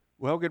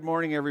Well, good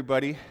morning,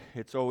 everybody.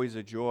 It's always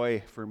a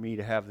joy for me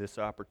to have this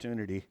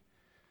opportunity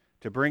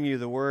to bring you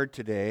the word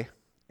today.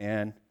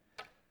 And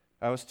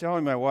I was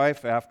telling my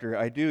wife after,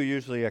 I do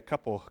usually a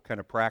couple kind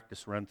of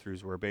practice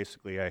run-throughs where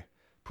basically I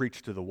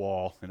preach to the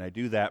wall, and I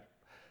do that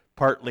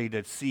partly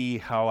to see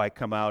how I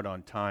come out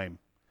on time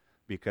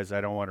because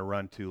I don't want to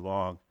run too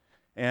long.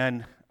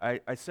 And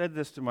I said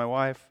this to my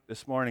wife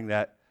this morning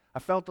that I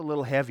felt a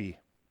little heavy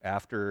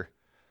after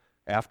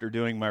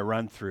doing my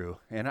run-through.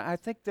 And I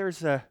think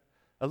there's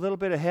a little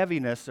bit of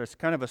heaviness. There's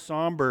kind of a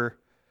somber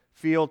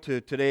feel to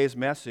today's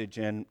message,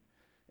 and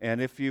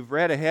if you've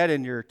read ahead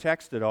in your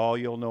text at all,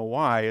 you'll know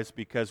why. It's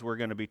because we're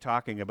going to be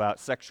talking about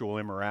sexual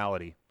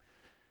immorality.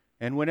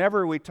 And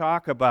whenever we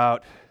talk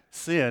about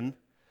sin,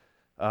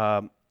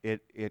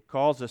 it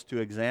calls us to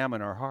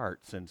examine our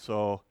hearts, and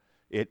so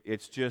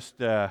it's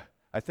just, I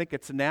think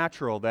it's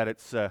natural that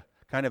it's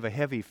kind of a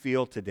heavy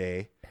feel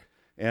today.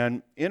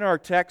 And in our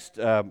text,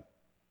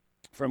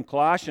 from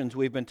Colossians,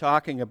 we've been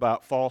talking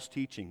about false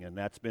teaching, and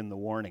that's been the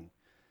warning.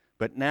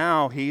 But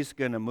now he's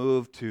going to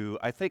move to,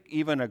 I think,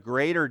 even a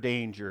greater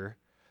danger,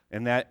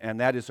 and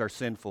that is our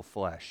sinful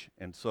flesh.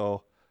 And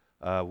so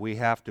we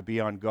have to be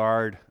on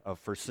guard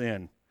for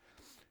sin.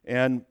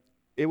 And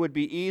it would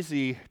be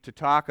easy to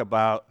talk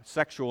about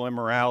sexual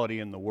immorality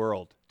in the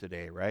world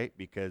today, right?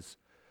 Because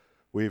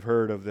we've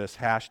heard of this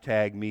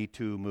hashtag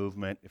 #MeToo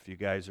movement, if you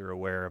guys are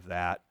aware of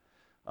that.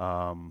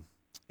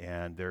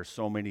 And there's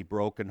so many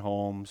broken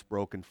homes,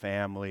 broken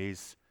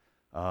families.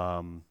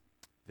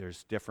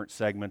 There's different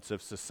segments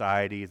of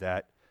society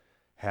that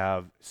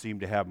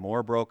seem to have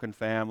more broken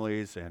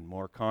families and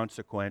more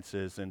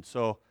consequences. And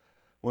so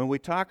when we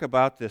talk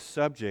about this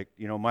subject,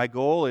 my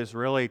goal is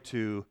really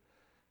to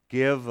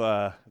give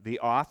the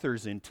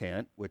author's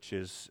intent, which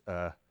is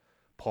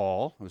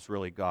Paul, who's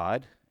really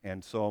God.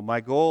 And so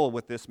my goal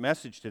with this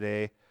message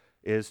today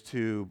is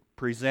to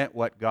present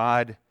what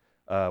God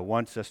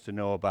wants us to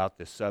know about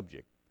this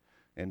subject.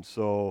 And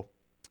so,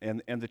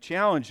 and the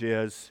challenge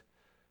is,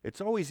 it's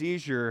always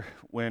easier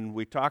when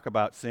we talk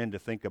about sin to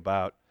think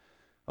about,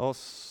 oh,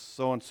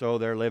 so-and-so,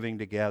 they're living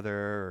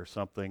together or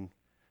something,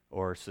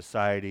 or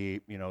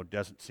society,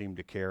 doesn't seem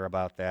to care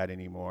about that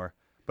anymore.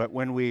 But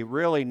when we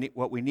really,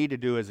 what we need to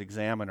do is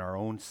examine our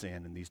own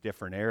sin in these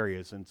different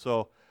areas. And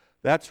so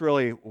that's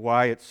really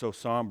why it's so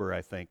somber,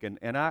 I think.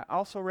 And I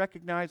also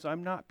recognize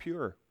I'm not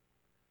pure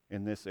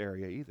in this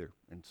area either.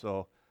 And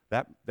so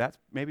that's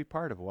maybe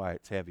part of why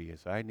it's heavy,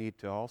 is I need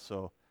to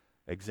also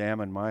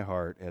examine my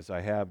heart, as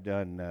I have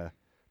done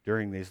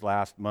during these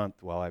last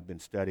month while I've been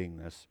studying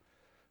this.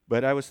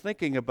 But I was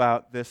thinking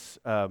about this,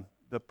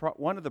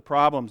 one of the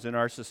problems in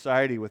our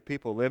society with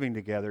people living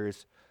together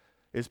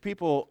is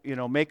people,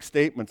 make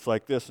statements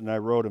like this, and I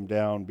wrote them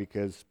down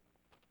because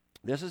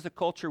this is the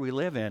culture we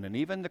live in, and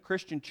even the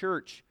Christian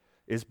church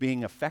is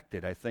being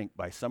affected, I think,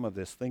 by some of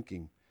this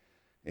thinking.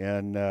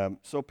 And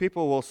so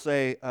people will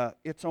say,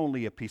 it's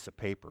only a piece of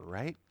paper,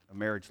 right? A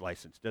marriage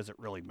license. Does it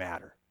really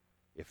matter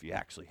if you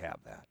actually have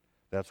that?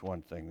 That's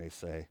one thing they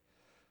say.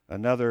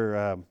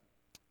 Another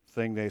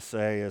thing they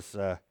say is,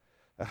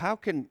 how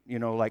can,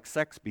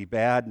 sex be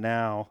bad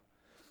now,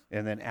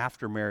 and then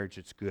after marriage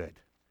it's good?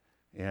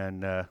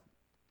 And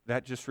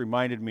that just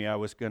reminded me I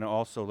was going to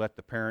also let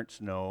the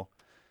parents know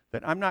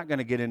that I'm not going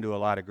to get into a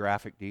lot of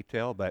graphic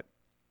detail, but,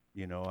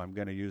 I'm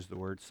going to use the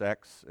word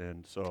sex,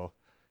 and so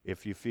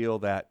if you feel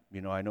that,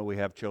 I know we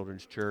have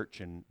children's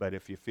church, but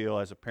if you feel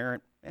as a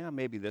parent,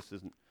 maybe this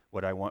isn't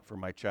what I want for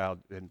my child,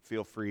 then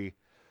feel free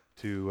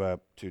to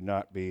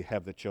not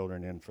have the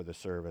children in for the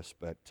service.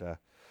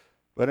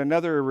 But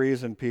another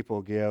reason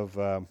people give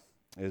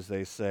is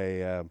they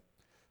say,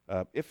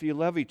 if you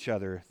love each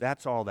other,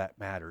 that's all that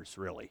matters,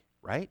 really,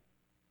 right?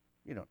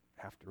 You don't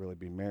have to really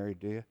be married,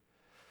 do you?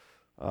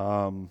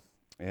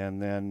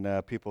 And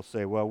then people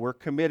say, well, we're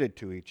committed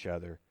to each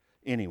other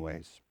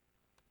anyways.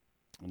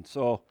 And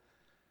so,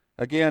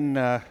 again,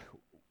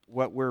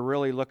 what we're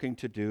really looking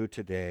to do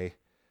today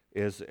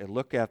is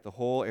look at the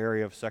whole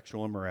area of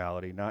sexual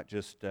immorality, not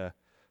just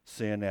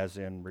sin as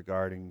in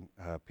regarding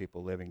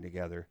people living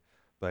together,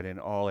 but in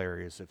all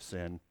areas of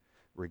sin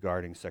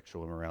regarding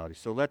sexual immorality.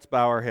 So let's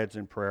bow our heads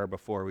in prayer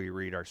before we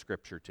read our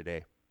scripture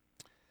today.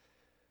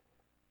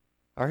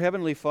 Our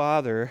Heavenly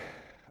Father,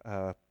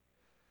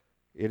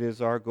 it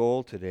is our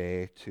goal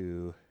today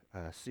to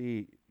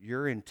see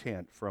your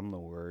intent from the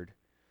Word,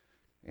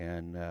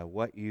 and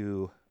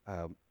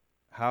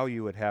how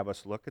you would have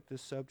us look at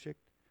this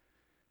subject.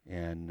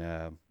 And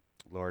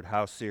Lord,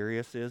 how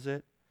serious is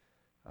it?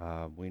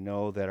 We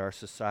know that our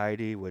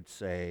society would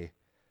say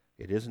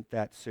it isn't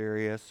that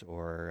serious,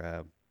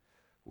 or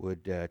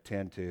would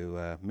tend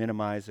to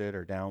minimize it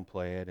or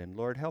downplay it. And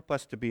Lord, help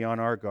us to be on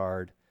our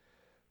guard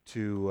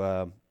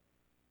to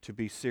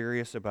be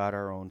serious about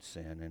our own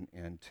sin,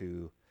 and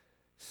to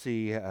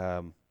see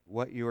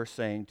what you are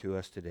saying to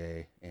us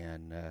today.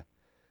 And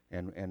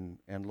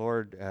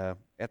Lord,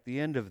 at the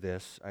end of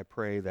this, I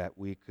pray that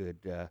we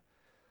could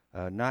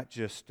not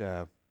just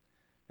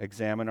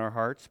examine our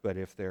hearts, but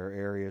if there are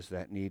areas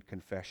that need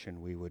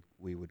confession, we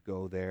would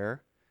go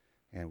there,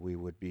 and we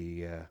would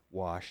be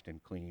washed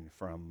and clean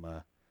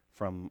from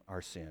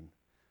our sin.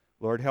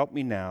 Lord, help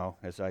me now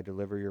as I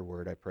deliver your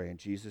word, I pray in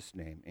Jesus'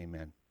 name,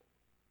 amen.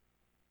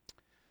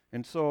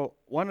 And so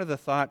one of the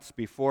thoughts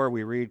before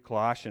we read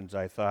Colossians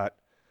I thought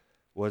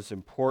was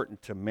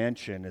important to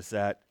mention is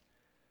that,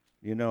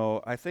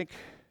 I think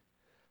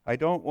I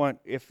don't want,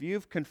 if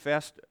you've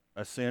confessed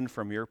a sin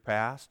from your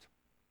past,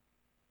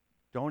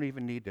 don't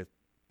even need to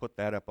put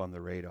that up on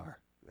the radar.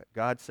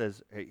 God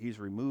says he's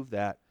removed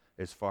that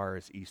as far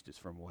as east is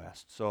from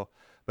west. So,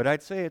 but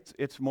I'd say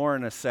it's more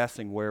in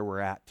assessing where we're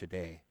at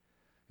today.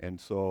 And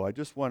so I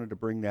just wanted to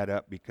bring that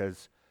up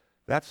because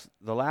that's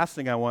the last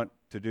thing I want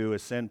to do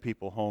is send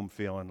people home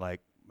feeling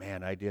like,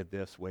 man, I did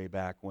this way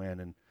back when.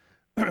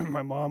 And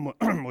my mom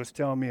was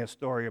telling me a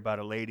story about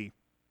a lady.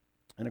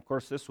 And of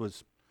course, this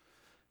was,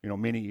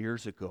 many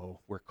years ago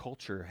where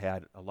culture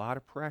had a lot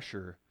of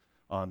pressure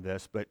on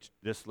this, but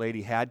this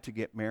lady had to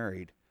get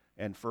married.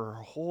 And for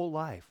her whole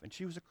life, and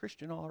she was a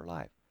Christian all her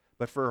life,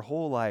 but for her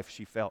whole life,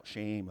 she felt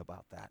shame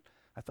about that.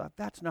 I thought,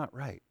 that's not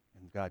right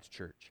in God's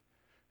church.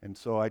 And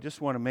so I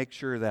just want to make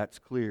sure that's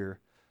clear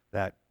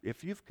that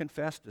if you've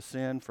confessed a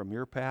sin from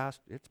your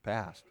past, it's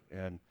past.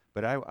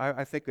 But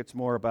I think it's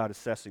more about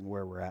assessing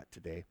where we're at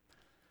today.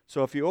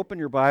 So if you open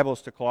your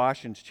Bibles to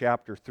Colossians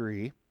chapter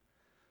 3,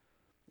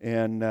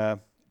 and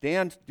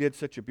Dan did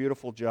such a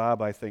beautiful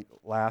job, I think,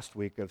 last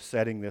week of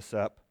setting this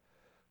up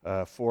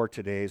for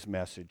today's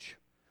message.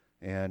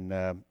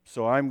 And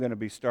so I'm going to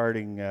be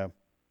starting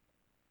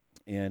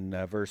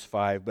in verse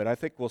 5, but I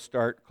think we'll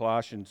start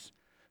Colossians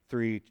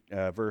 3,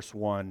 verse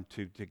 1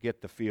 to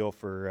get the feel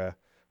for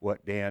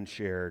what Dan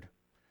shared,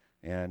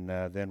 and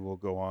then we'll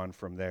go on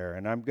from there.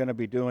 And I'm going to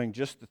be doing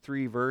just the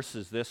 3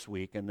 verses this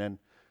week, and then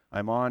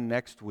I'm on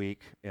next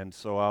week, and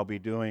so I'll be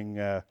doing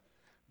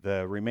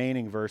the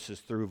remaining verses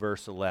through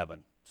verse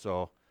 11.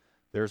 So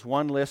there's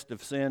one list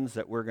of sins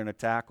that we're going to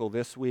tackle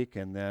this week,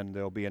 and then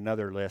there'll be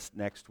another list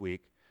next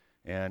week.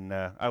 And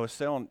I was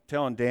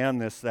telling Dan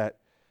this, that,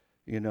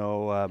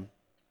 the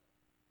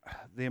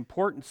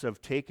importance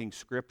of taking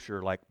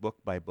Scripture like book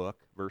by book,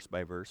 verse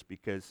by verse,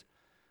 because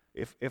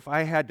if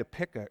I had to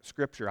pick a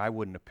Scripture, I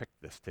wouldn't have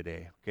picked this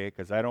today, okay,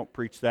 because I don't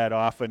preach that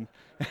often.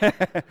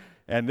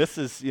 And this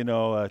is,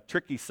 a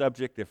tricky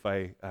subject if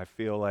I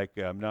feel like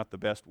I'm not the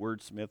best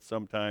wordsmith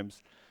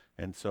sometimes.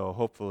 And so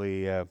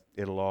hopefully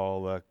it'll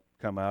all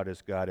come out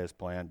as God has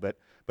planned.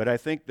 But I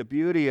think the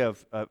beauty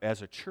of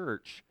as a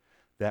church,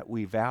 that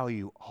we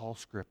value all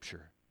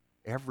Scripture,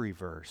 every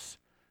verse.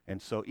 And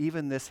so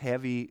even this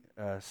heavy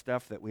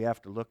stuff that we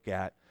have to look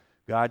at,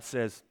 God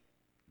says,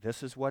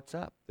 this is what's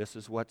up. This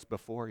is what's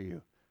before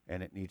you,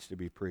 and it needs to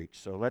be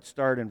preached. So let's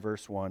start in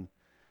verse 1.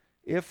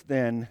 If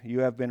then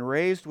you have been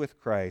raised with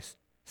Christ,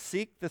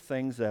 seek the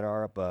things that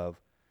are above,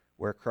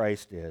 where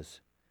Christ is,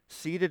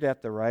 seated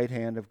at the right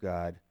hand of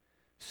God.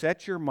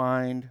 Set your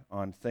mind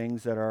on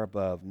things that are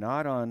above,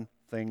 not on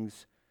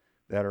things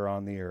that are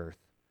on the earth.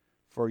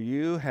 For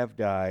you have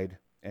died,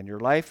 and your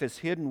life is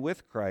hidden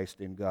with Christ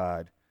in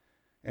God.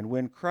 And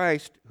when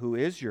Christ, who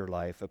is your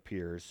life,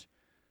 appears,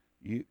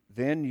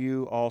 then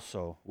you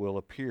also will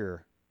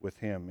appear with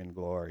him in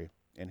glory.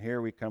 And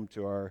here we come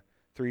to our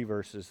 3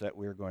 verses that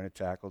we're going to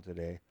tackle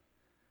today.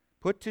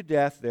 Put to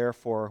death,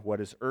 therefore,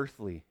 what is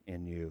earthly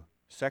in you: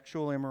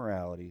 sexual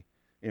immorality,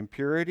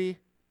 impurity,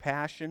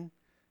 passion,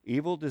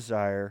 evil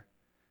desire,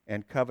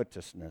 and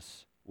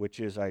covetousness, which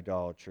is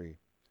idolatry.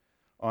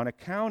 On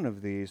account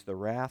of these, the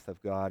wrath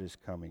of God is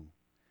coming.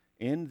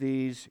 In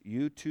these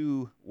you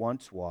too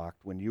once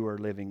walked when you were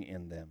living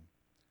in them.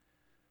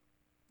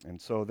 And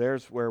so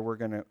there's where we're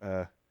going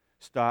to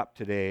stop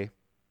today.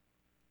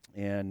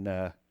 And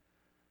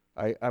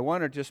I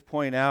want to just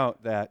point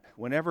out that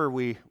whenever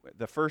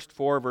the first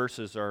 4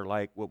 verses are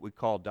like what we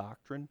call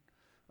doctrine,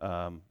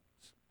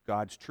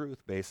 God's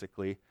truth,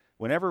 basically.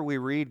 Whenever we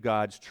read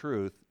God's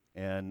truth,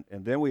 and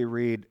then we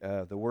read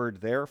the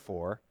word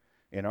therefore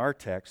in our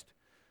text,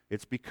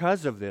 it's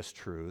because of this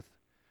truth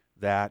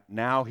that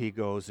now he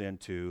goes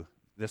into,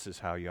 this is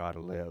how you ought to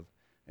live.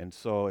 And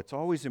so it's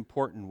always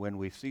important when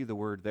we see the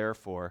word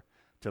therefore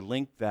to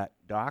link that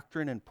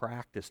doctrine and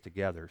practice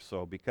together.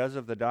 So because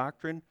of the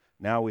doctrine,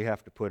 now we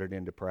have to put it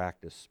into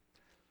practice.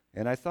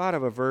 And I thought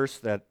of a verse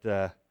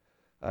that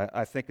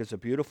I think is a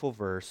beautiful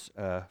verse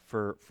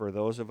for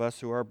those of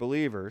us who are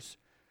believers.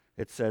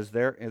 It says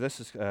there, and this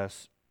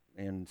is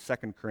in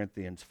 2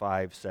 Corinthians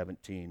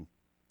 5:17.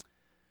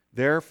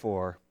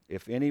 Therefore,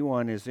 if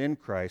anyone is in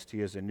Christ,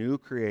 he is a new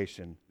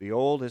creation. The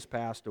old has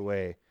passed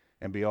away,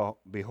 and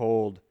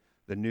behold,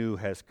 the new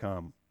has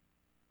come.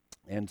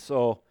 And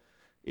so,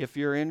 if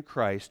you're in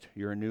Christ,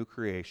 you're a new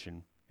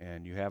creation,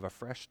 and you have a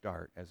fresh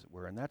start, as it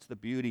were. And that's the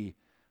beauty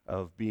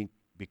of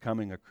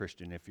becoming a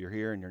Christian. If you're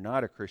here and you're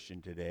not a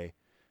Christian today,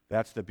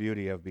 that's the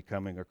beauty of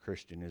becoming a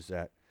Christian, is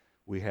that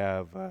we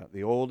have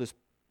the old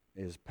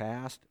is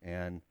past,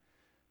 and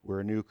we're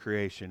a new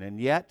creation. And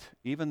yet,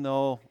 even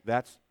though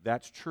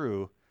that's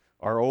true,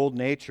 our old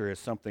nature is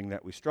something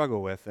that we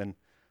struggle with. And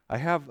I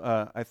have,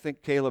 I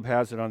think Caleb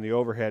has it on the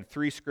overhead,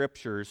 3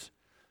 scriptures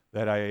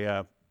that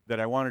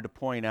I wanted to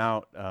point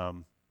out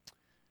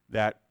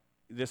that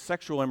this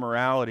sexual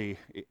immorality,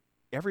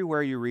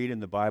 everywhere you read in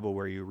the Bible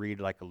where you read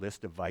like a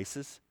list of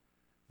vices,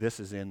 this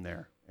is in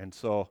there. And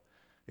so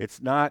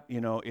it's not,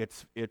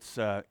 it's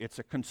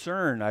a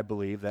concern, I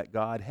believe, that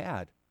God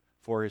had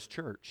for his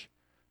church.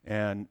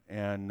 And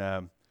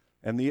the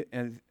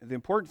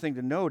important thing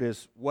to note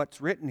is what's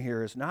written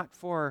here is not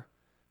for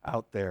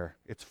out there.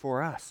 It's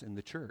for us in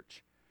the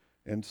church.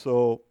 And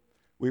so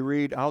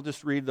I'll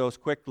just read those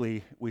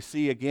quickly. We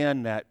see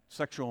again that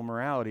sexual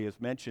immorality is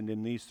mentioned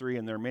in these three,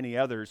 and there are many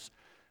others,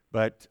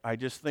 but I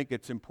just think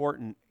it's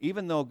important,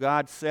 even though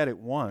God said it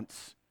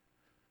once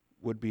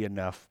would be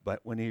enough,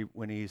 but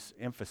when he's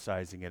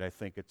emphasizing it, I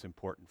think it's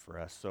important for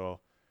us. So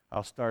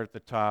I'll start at the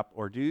top.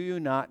 Or do you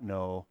not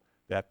know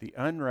that the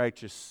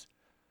unrighteous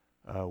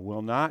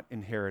will not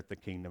inherit the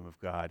kingdom of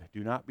God?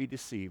 Do not be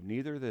deceived.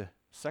 Neither the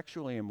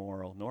sexually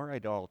immoral, nor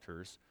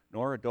idolaters,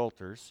 nor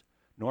adulterers,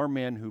 nor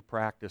men who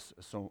practice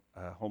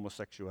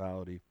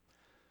homosexuality.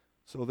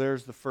 So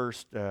there's the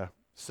first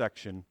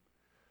section.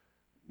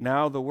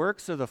 Now the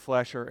works of the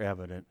flesh are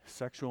evident: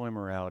 sexual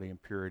immorality,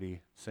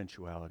 impurity,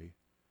 sensuality.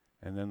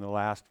 And then the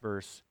last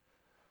verse,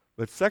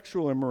 but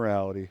sexual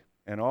immorality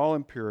and all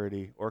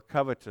impurity or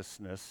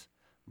covetousness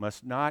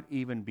must not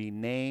even be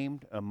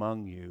named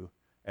among you,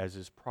 as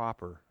is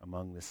proper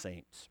among the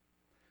saints.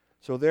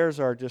 So there's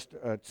our just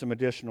some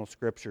additional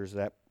scriptures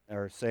that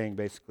are saying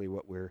basically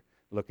what we're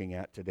looking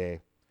at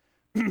today.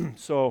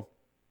 So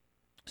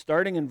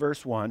starting in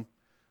verse 1,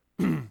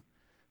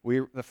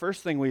 the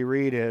first thing we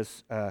read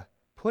is,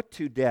 put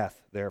to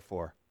death,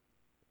 therefore.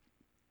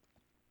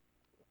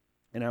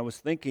 And I was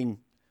thinking,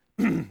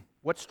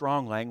 what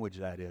strong language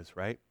that is,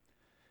 right?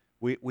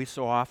 We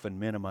so often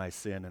minimize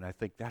sin, and I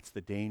think that's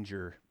the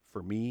danger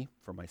for me,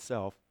 for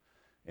myself,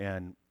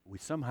 and we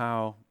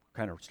somehow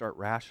kind of start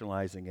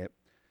rationalizing it,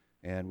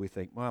 and we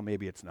think, well,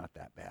 maybe it's not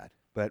that bad.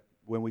 But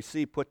when we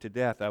see put to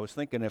death, I was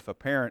thinking if a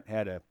parent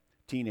had a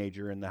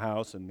teenager in the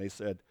house and they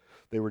said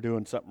they were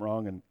doing something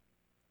wrong, and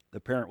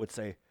the parent would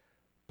say,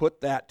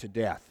 put that to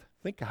death.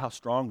 Think of how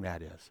strong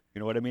that is. You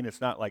know what I mean?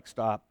 It's not like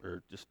stop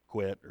or just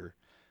quit.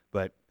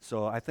 But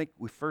so I think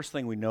first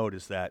thing we note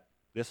is that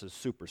this is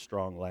super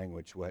strong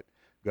language, what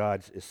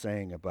God is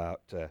saying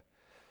about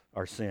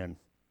our sin.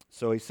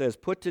 So he says,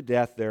 put to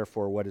death,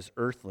 therefore, what is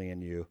earthly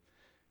in you.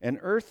 And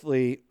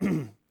earthly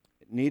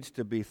needs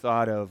to be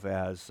thought of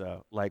as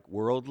like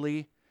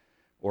worldly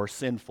or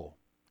sinful.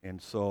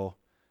 And so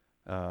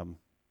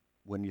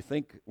when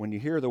you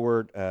hear the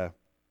word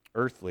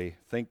earthly,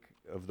 think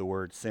of the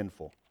word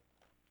sinful.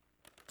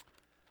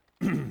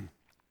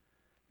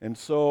 And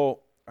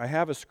so I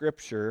have a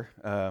scripture,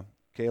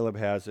 Caleb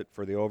has it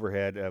for the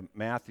overhead,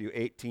 Matthew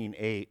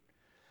 18:8.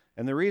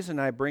 And the reason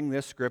I bring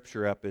this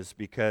scripture up is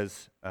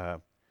because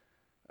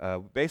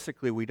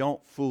basically we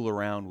don't fool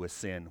around with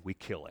sin, we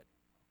kill it,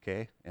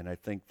 okay? And I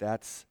think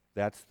that's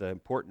the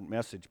important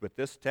message. But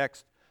this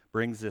text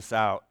brings this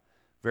out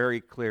very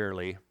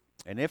clearly.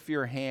 And if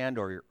your hand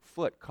or your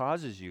foot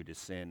causes you to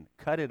sin,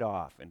 cut it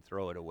off and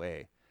throw it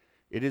away.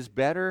 It is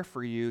better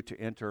for you to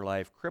enter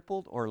life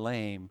crippled or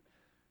lame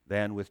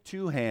than with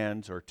 2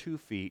 hands or 2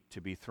 feet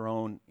to be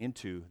thrown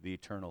into the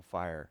eternal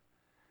fire.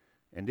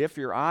 And if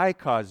your eye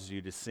causes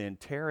you to sin,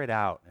 tear it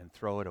out and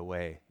throw it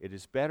away. It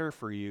is better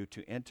for you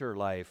to enter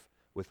life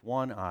with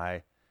 1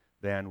 eye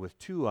than with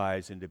 2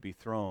 eyes and to be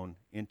thrown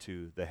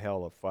into the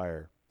hell of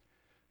fire.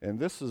 And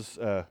this is,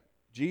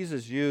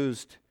 Jesus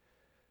used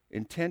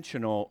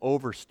intentional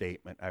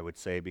overstatement, I would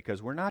say,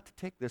 because we're not to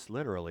take this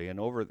literally. And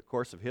over the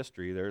course of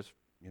history, there's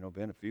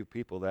been a few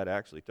people that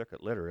actually took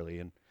it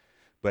literally.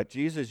 But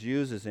Jesus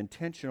uses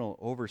intentional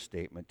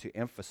overstatement to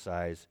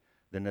emphasize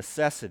the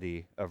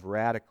necessity of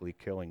radically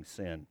killing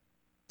sin.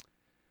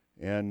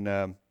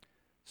 And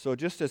so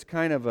just as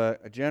kind of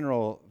a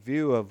general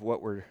view of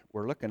what we're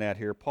looking at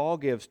here, Paul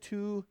gives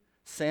 2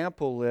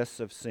 sample lists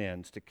of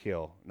sins to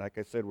kill. Like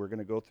I said, we're going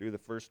to go through the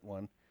first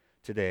one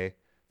today.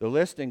 The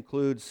list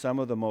includes some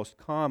of the most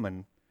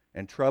common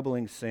and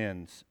troubling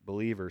sins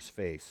believers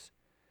face.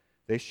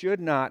 They should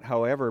not,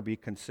 however, be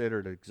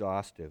considered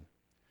exhaustive.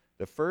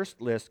 The first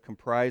list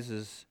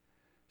comprises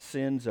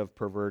sins of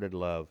perverted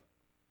love.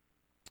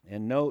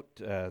 And note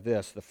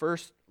this, the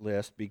first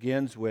list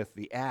begins with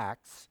the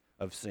acts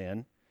of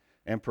sin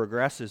and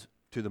progresses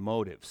to the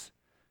motives.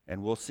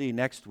 And we'll see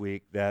next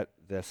week that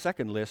the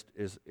second list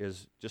is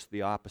just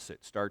the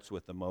opposite, starts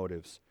with the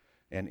motives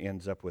and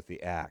ends up with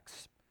the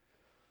acts.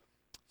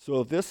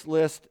 So this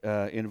list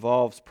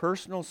involves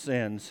personal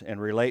sins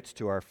and relates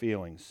to our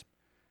feelings.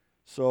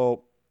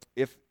 So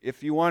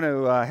if you want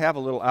to have a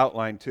little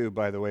outline too,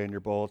 by the way, in your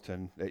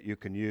bulletin that you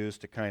can use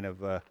to kind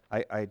of,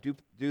 I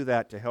do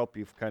that to help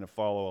you kind of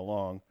follow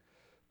along.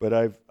 But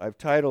I've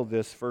titled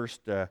this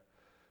first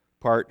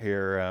part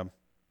here,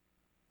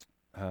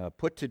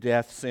 Put to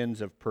Death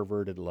Sins of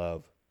Perverted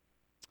Love.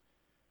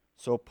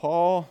 So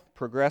Paul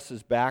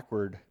progresses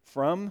backward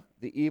from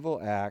the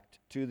evil act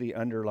to the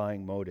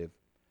underlying motive.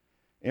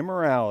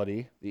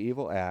 Immorality, the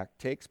evil act,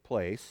 takes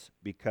place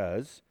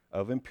because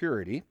of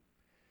impurity.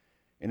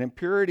 And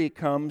impurity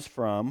comes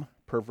from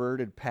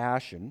perverted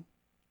passion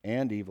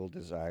and evil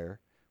desire,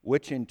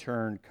 which in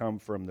turn come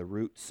from the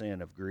root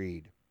sin of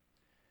greed.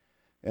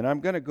 And I'm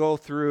going to go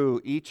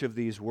through each of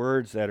these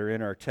words that are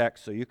in our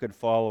text so you can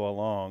follow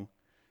along.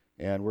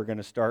 And we're going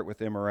to start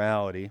with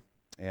immorality.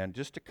 And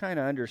just to kind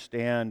of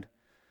understand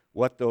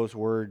what those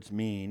words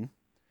mean.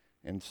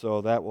 And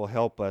so that will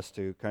help us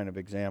to kind of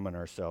examine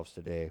ourselves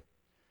today.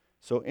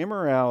 So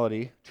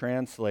immorality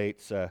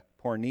translates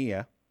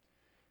porneia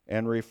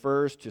and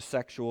refers to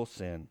sexual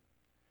sin.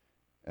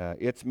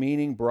 Its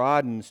meaning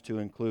broadens to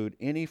include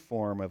any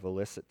form of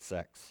illicit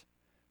sex.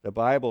 The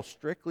Bible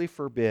strictly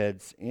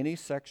forbids any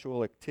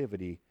sexual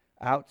activity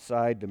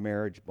outside the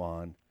marriage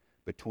bond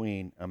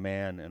between a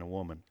man and a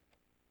woman.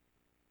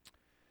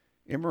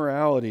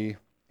 Immorality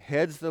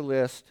heads the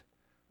list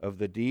of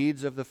the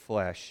deeds of the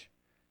flesh,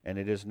 and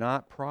it is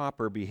not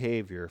proper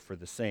behavior for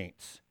the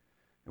saints.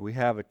 And we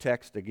have a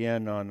text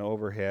again on the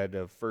overhead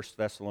of 1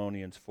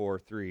 Thessalonians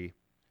 4:3.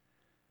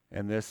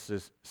 And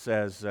this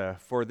says,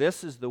 "For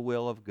this is the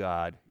will of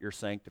God, your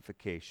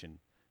sanctification,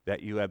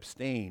 that you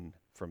abstain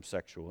from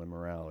sexual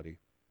immorality."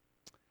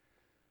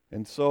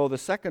 And so the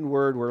second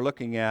word we're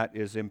looking at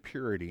is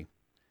impurity.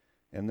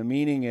 And the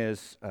meaning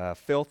is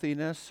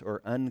filthiness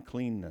or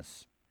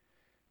uncleanness.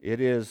 It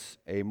is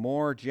a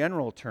more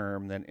general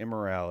term than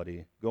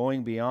immorality,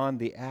 going beyond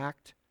the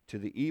act to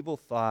the evil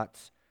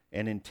thoughts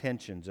and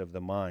intentions of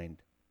the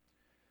mind.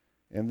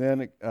 And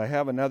then I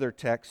have another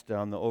text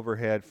on the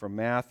overhead from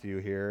Matthew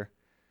here,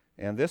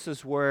 and this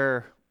is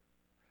where,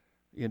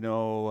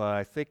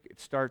 I think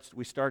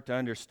we start to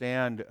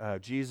understand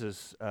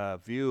Jesus'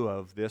 view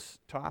of this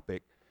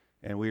topic.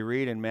 And we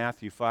read in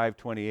Matthew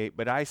 5:28,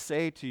 "But I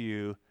say to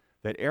you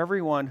that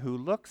everyone who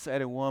looks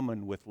at a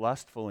woman with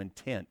lustful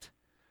intent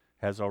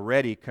has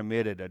already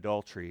committed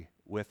adultery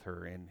with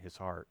her in his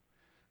heart."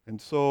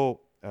 And so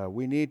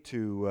we need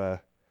to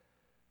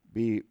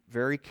be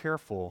very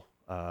careful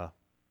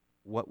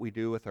what we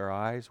do with our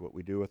eyes, what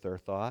we do with our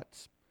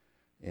thoughts.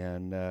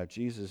 And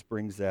Jesus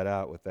brings that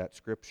out with that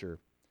scripture.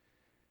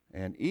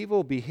 And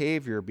evil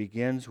behavior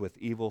begins with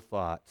evil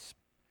thoughts.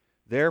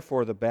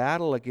 Therefore, the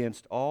battle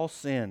against all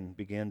sin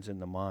begins in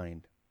the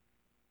mind.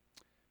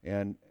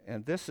 And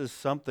this is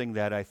something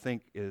that I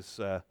think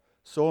is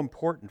so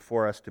important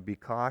for us to be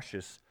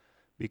cautious,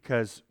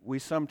 because we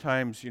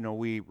sometimes,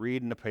 we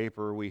read in the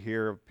paper, we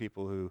hear of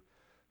people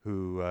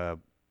who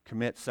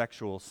commit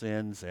sexual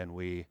sins, and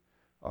we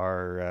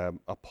are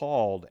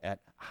appalled at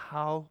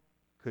how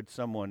could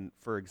someone,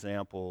 for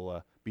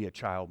example, be a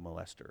child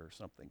molester or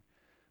something.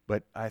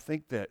 But I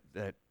think that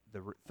the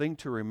thing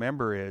to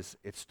remember is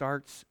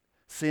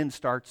sin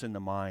starts in the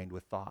mind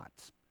with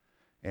thoughts.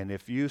 And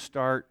if you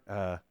start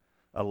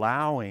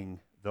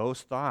allowing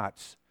those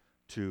thoughts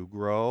to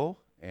grow,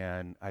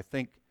 and I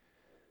think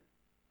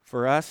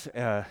for us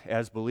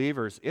as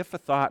believers, if a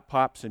thought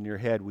pops in your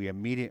head, we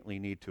immediately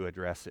need to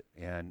address it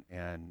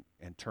and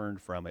turn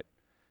from it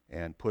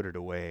and put it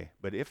away.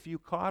 But if you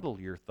coddle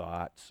your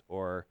thoughts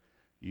or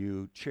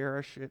you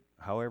cherish it,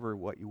 however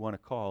what you want to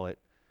call it,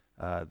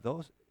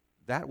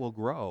 that will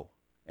grow.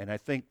 And I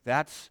think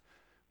that's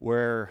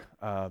where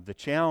the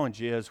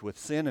challenge is with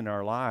sin in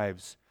our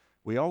lives.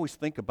 We always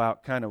think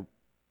about kind of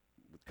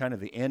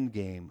the end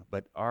game,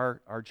 but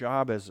our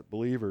job as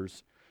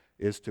believers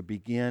is to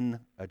begin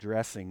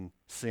addressing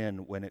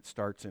sin when it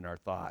starts in our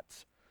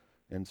thoughts.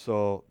 And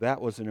so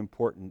that was an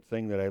important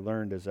thing that I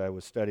learned as I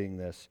was studying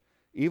this.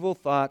 Evil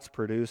thoughts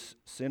produce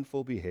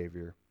sinful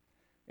behavior,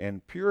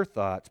 and pure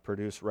thoughts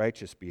produce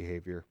righteous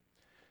behavior.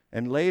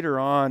 And later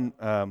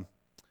on,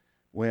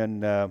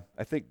 when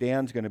I think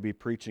Dan's going to be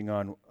preaching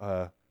on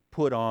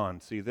put on.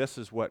 See, this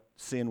is what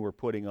sin we're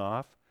putting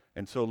off.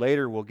 And so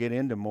later we'll get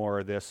into more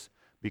of this,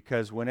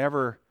 because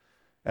whenever,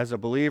 as a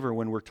believer,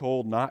 when we're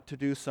told not to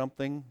do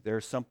something,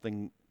 there's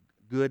something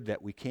good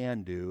that we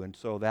can do. And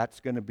so that's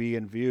going to be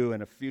in view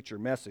in a future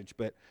message.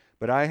 But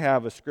I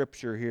have a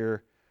scripture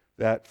here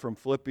that from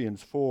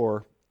Philippians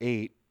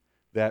 4:8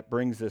 that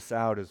brings this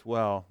out as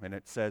well. And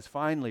it says,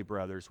 "Finally,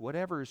 brothers,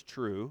 whatever is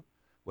true,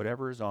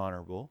 whatever is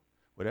honorable,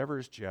 whatever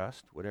is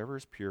just, whatever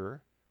is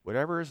pure,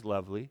 whatever is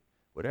lovely,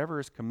 whatever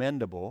is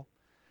commendable,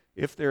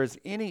 if there is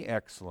any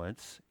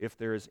excellence, if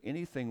there is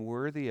anything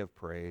worthy of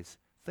praise,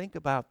 think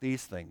about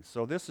these things."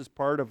 So this is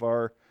part of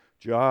our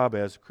job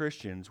as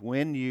Christians.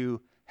 When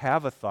you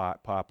have a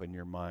thought pop in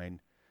your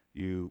mind,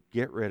 you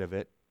get rid of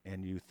it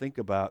and you think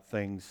about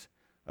things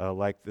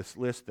like this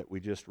list that we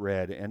just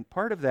read. And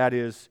part of that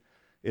is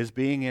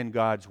being in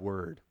God's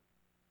Word.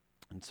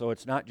 And so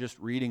it's not just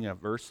reading a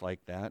verse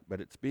like that, but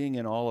it's being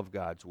in all of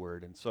God's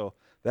Word. And so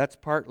that's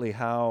partly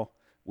how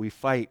we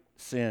fight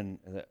sin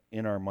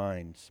in our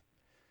minds.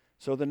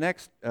 So the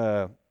next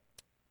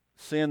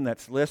sin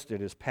that's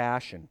listed is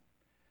passion.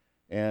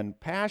 And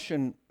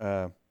passion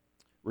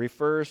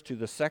refers to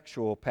the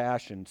sexual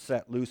passion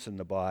set loose in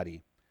the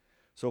body.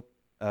 So,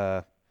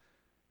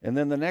 and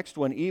then the next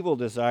one, evil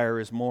desire,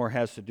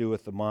 has to do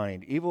with the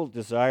mind. Evil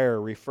desire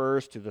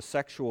refers to the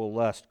sexual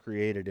lust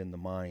created in the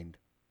mind.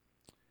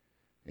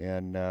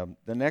 And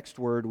the next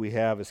word we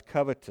have is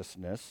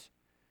covetousness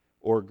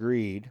or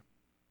greed.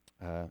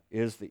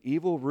 is the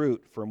evil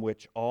root from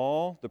which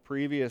all the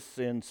previous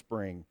sins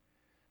spring.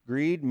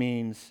 Greed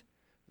means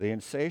the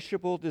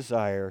insatiable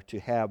desire to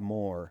have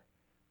more,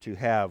 to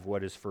have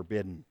what is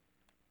forbidden.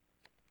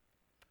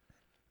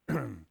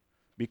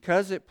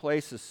 Because it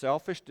places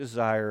selfish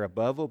desire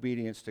above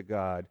obedience to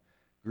God,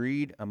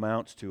 greed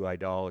amounts to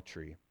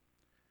idolatry.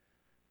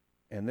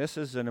 And this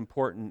is an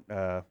important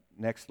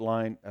next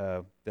line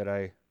that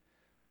I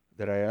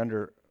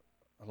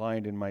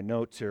underlined in my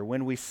notes here.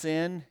 When we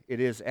sin, it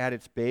is at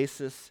its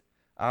basis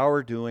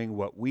our doing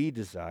what we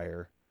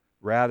desire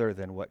rather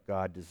than what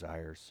God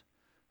desires.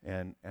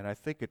 And I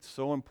think it's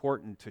so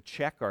important to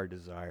check our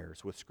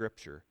desires with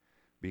Scripture,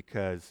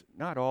 because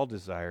not all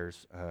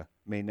desires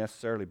may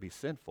necessarily be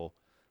sinful,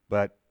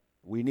 but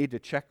we need to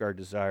check our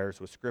desires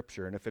with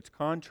Scripture. And if it's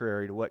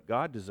contrary to what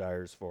God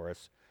desires for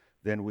us,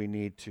 then we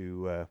need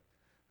to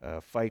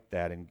fight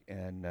that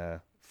and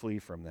flee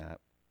from that.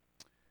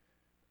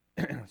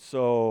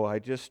 So I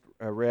just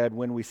read,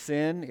 when we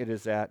sin, it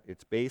is at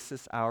its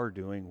basis our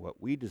doing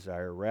what we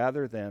desire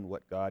rather than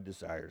what God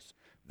desires.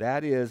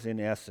 That is, in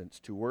essence,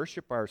 to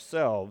worship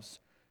ourselves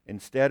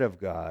instead of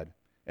God,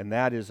 and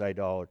that is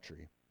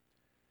idolatry.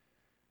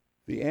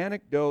 The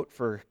antidote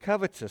for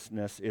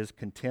covetousness is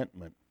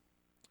contentment.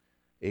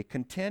 A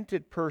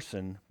contented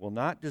person will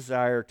not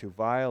desire to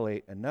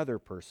violate another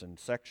person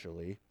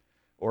sexually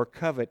or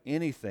covet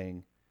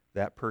anything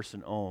that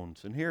person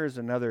owns. And here is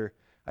another,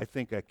 I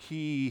think, a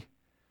key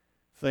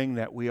thing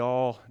that we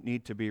all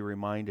need to be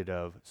reminded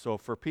of. So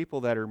for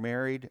people that are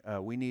married,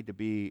 we need to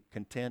be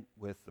content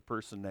with the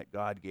person that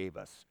God gave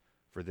us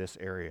for this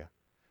area.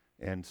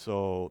 And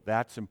so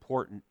that's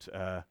important.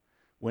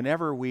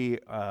 Whenever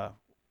when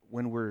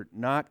we're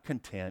not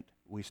content,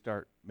 we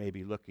start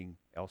maybe looking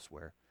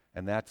elsewhere.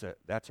 And that's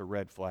a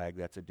red flag.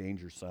 That's a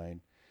danger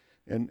sign.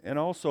 And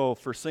also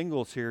for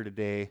singles here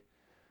today,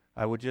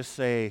 I would just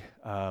say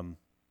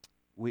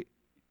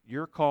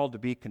you're called to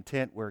be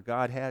content where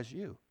God has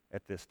you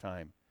at this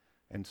time.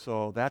 And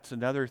so that's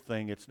another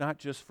thing. It's not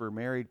just for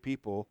married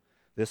people,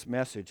 this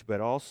message,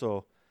 but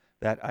also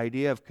that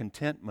idea of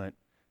contentment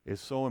is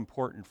so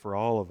important for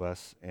all of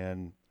us.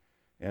 And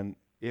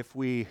if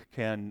we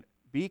can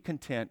be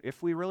content,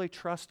 if we really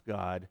trust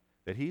God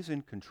that He's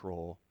in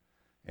control,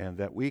 and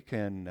that we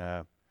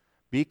can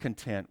be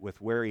content with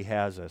where He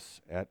has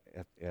us at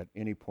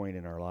any point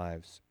in our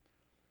lives.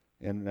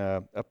 And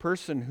a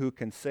person who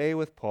can say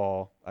with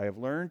Paul, I have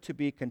learned to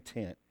be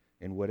content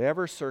in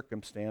whatever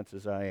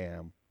circumstances I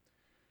am.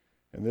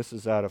 And this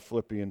is out of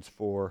Philippians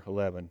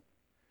 4:11.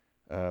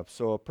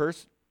 So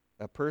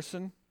a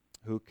person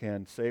who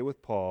can say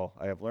with Paul,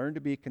 I have learned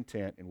to be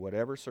content in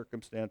whatever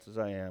circumstances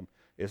I am,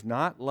 is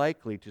not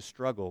likely to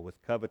struggle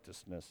with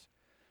covetousness.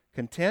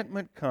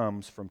 Contentment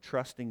comes from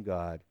trusting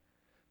God.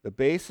 The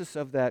basis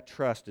of that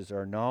trust is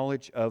our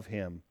knowledge of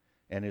Him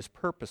and His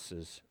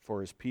purposes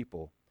for His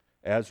people,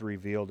 as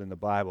revealed in the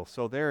Bible.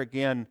 So there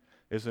again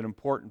is an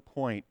important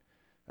point.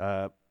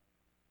 An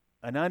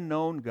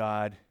unknown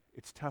God,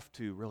 it's tough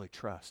to really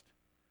trust.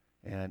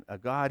 And a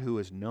God who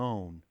is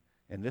known,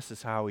 and this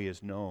is how He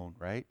is known,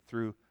 right?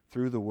 Through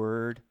the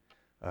Word,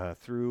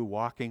 through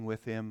walking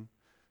with Him.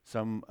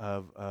 Some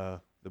of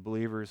the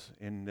believers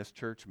in this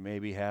church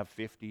maybe have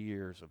 50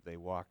 years if they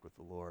walked with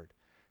the Lord.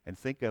 And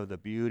think of the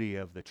beauty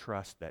of the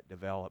trust that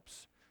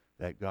develops,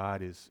 that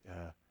God is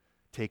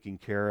taking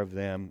care of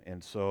them.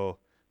 And so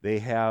they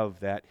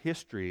have that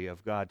history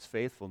of God's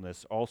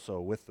faithfulness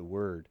also with the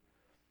Word.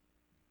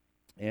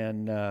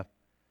 And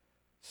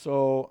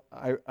so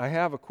I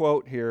have a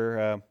quote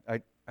here.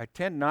 I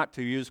tend not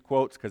to use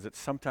quotes because it's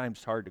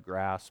sometimes hard to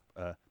grasp,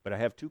 but I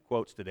have two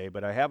quotes today,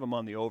 but I have them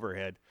on the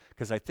overhead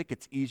because I think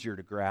it's easier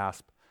to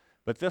grasp.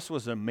 But this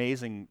was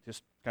amazing,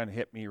 just kind of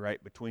hit me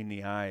right between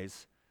the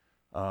eyes.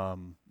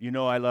 You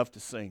know I love to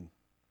sing,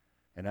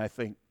 and I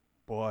think,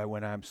 boy,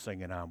 when I'm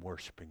singing, I'm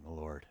worshiping the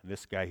Lord. And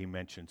this guy, he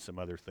mentioned some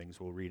other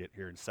things. We'll read it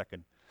here in a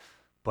second.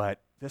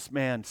 But this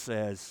man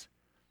says,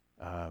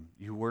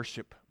 you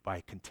worship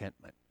by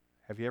contentment.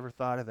 Have you ever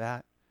thought of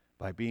that?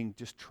 By being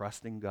just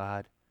trusting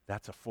God,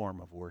 that's a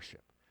form of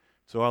worship.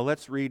 So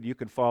let's read. You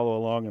can follow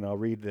along, and I'll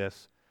read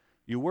this.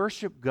 You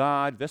worship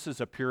God. This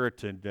is a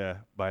Puritan,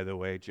 by the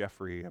way,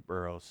 Jeffrey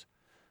Burroughs.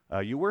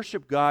 You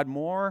worship God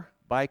more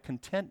by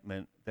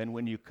contentment than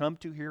when you come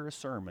to hear a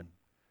sermon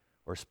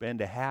or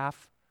spend a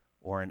half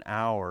or an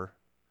hour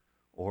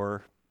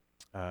or,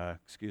 a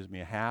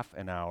half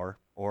an hour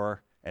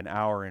or an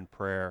hour in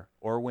prayer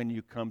or when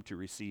you come to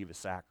receive a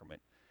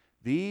sacrament.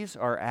 These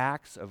are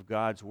acts of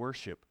God's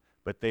worship,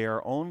 but they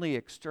are only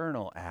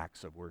external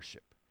acts of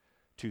worship,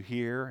 to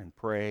hear and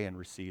pray and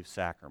receive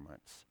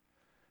sacraments.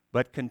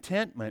 But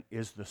contentment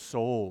is the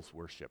soul's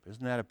worship.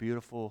 Isn't that a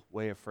beautiful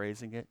way of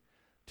phrasing it?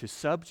 To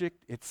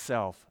subject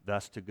itself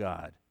thus to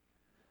God.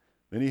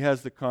 Then he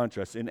has the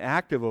contrast. In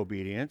active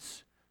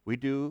obedience, we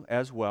do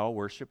as well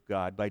worship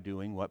God by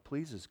doing what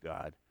pleases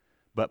God.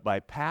 But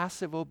by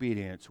passive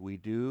obedience, we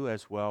do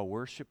as well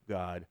worship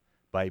God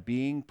by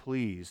being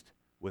pleased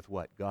with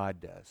what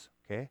God does.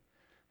 Okay?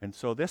 And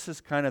so this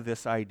is kind of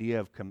this idea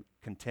of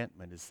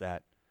contentment, is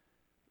that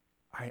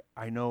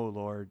I know,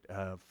 Lord,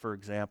 for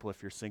example,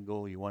 if you're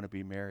single, you want to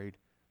be married,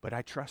 but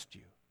I trust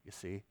you, you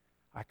see.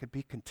 I could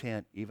be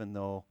content even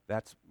though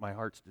that's my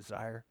heart's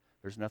desire.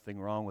 There's nothing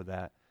wrong with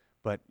that.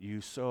 But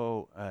you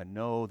so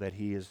know that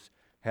he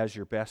has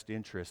your best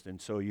interest, and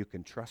so you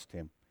can trust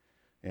him.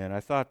 And I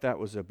thought that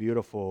was a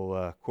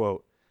beautiful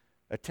quote.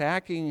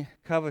 Attacking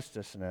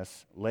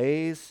covetousness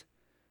lays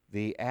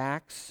the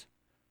axe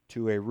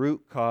to a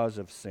root cause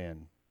of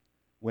sin.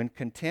 When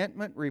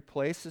contentment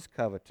replaces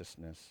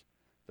covetousness,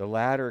 the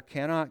latter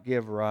cannot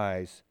give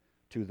rise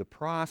to the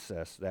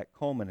process that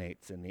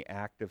culminates in the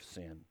act of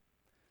sin.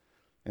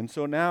 And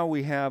so now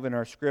we have in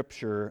our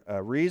scripture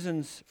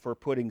reasons for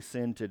putting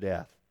sin to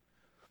death.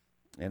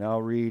 And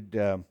I'll read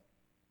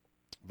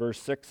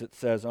verse 6. It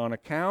says, "On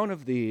account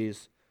of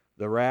these,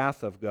 the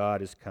wrath of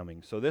God is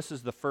coming." So this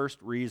is the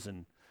first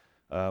reason.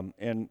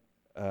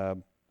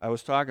 I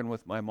was talking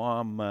with my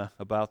mom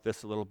about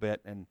this a little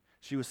bit, and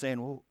she was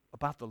saying, well,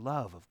 about the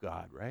love of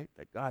God, right?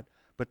 That God,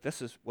 but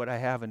this is what I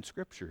have in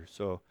Scripture.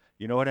 So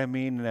you know what I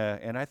mean?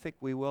 And I think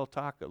we will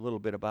talk a little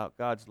bit about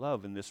God's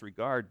love in this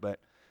regard, but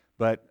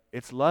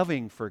it's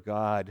loving for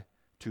God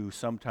to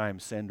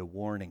sometimes send a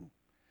warning.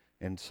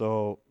 And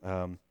so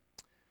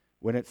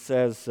when it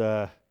says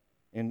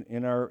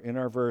in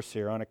our verse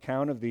here, on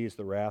account of these,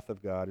 the wrath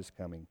of God is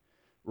coming.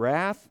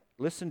 Wrath,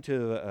 listen to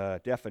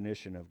the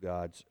definition of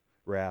God's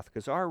wrath,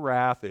 because our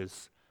wrath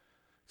is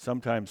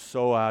sometimes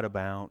so out of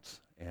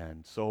bounds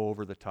and so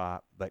over the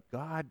top, but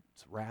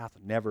God's wrath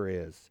never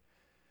is.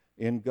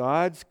 In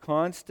God's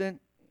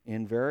constant,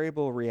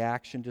 invariable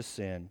reaction to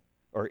sin,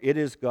 or it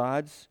is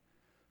God's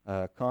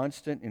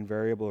constant,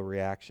 invariable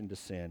reaction to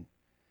sin.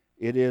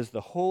 It is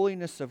the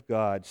holiness of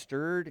God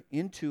stirred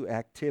into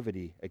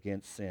activity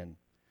against sin.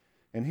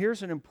 And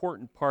here's an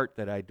important part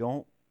that I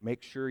don't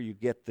make sure you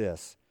get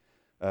this,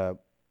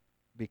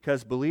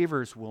 because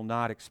believers will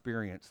not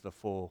experience the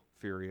full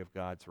fury of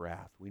God's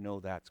wrath. We know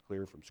that's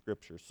clear from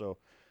Scripture. So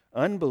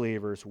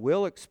unbelievers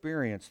will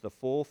experience the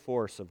full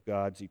force of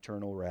God's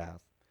eternal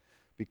wrath,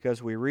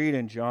 because we read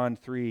in John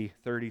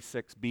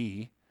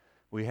 3:36b,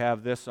 we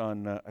have this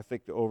on, I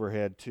think, the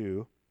overhead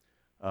too.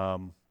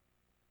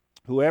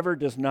 Whoever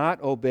does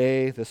not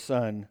obey the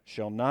Son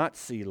shall not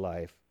see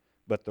life,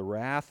 but the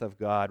wrath of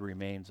God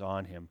remains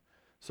on him.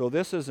 So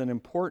this is an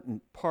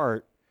important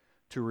part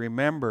to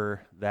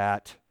remember,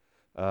 that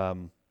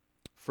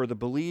for the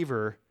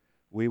believer,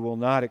 we will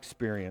not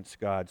experience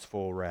God's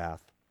full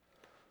wrath.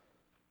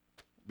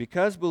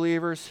 Because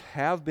believers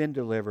have been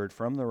delivered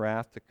from the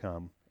wrath to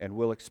come and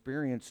will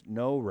experience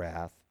no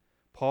wrath,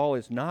 Paul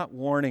is not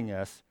warning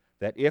us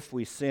that if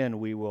we sin,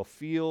 we will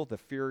feel the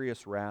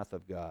furious wrath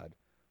of God.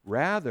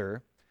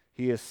 Rather,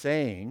 he is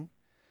saying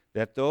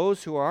that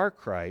those who are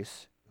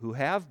Christ's, who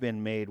have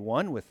been made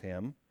one with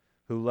him,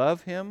 who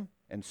love him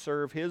and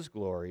serve his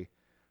glory,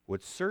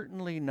 would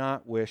certainly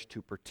not wish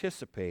to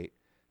participate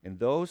in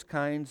those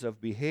kinds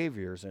of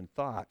behaviors and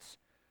thoughts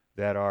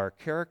that are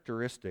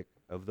characteristic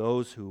of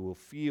those who will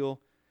feel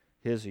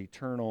his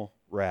eternal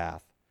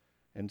wrath.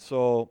 And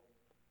so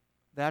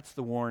that's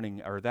the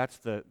warning, or that's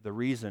the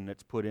reason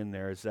it's put in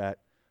there, is that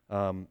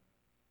I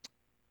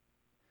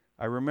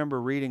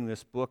remember reading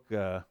this book,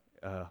 A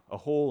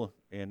Hole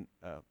in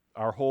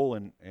Our Hole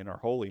in Our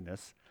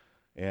Holiness,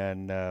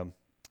 and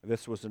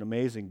this was an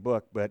amazing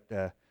book, but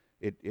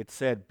it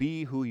said,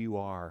 "Be who you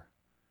are."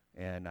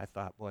 And I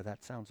thought, boy,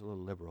 that sounds a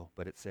little liberal,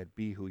 but it said,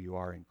 "Be who you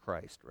are in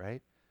Christ,"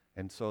 right?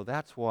 And so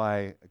that's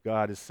why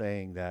God is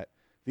saying that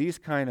these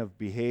kind of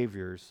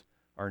behaviors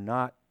are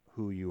not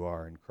who you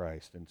are in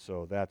Christ. And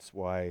so that's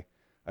why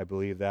I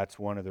believe that's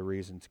one of the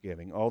reasons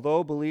giving.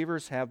 Although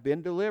believers have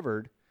been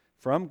delivered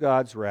from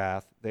God's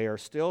wrath, they are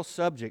still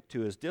subject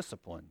to his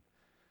discipline.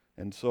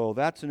 And so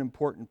that's an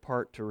important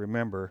part to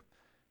remember.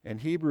 In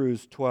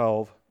Hebrews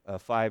 12,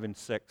 5 and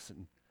 6,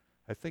 and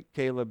I think,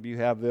 Caleb, you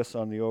have this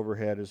on the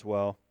overhead as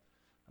well,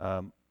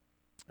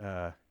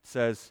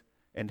 says,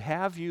 "And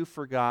have you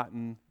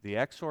forgotten the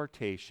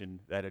exhortation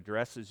that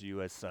addresses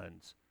you as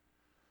sons?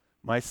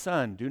 My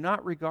son, do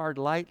not regard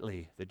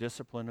lightly the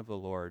discipline of the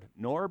Lord,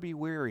 nor be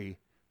weary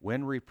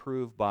when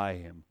reproved by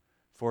him.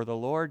 For the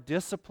Lord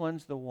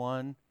disciplines the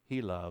one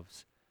he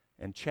loves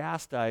and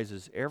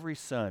chastises every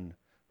son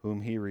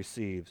whom he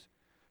receives."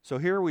 So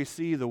here we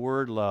see the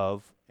word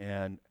love,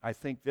 and I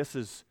think this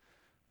is,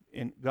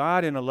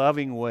 God in a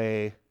loving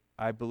way,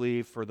 I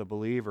believe, for the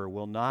believer,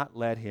 will not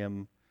let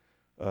him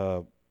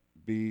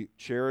be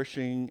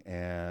cherishing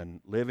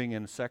and living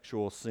in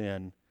sexual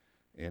sin,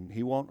 and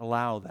he won't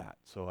allow that.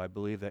 So I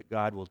believe that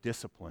God will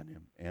discipline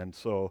him. And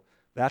so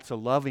that's a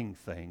loving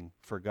thing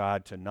for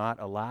God, to not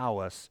allow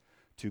us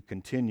to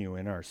continue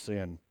in our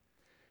sin.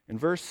 In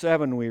verse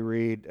 7 we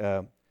read,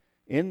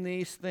 "In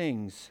these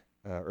things,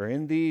 or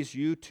in these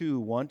you too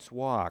once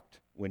walked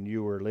when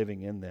you were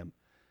living in them."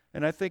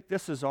 And I think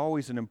this is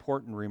always an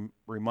important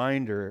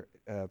reminder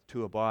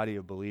to a body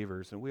of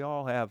believers. And we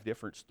all have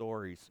different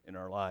stories in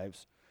our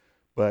lives.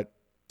 But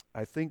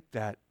I think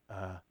that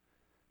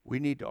we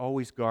need to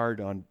always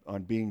guard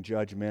on being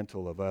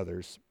judgmental of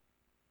others.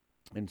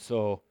 And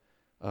so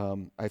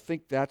I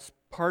think that's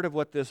part of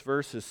what this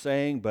verse is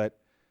saying,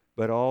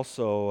 but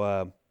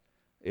also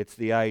it's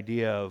the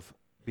idea of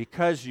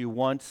because you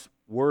once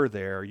were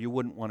there, you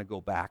wouldn't want to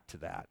go back to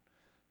that.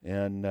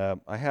 And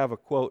I have a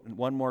quote,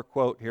 one more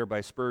quote here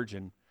by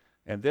Spurgeon,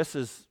 and this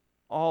is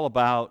all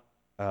about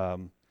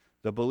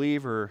the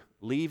believer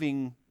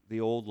leaving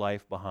the old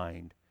life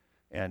behind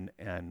and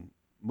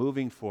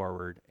moving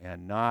forward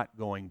and not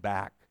going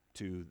back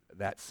to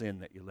that sin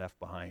that you left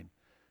behind.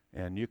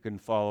 And you can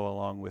follow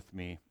along with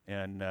me.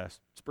 And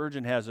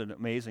Spurgeon has an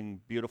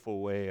amazing, beautiful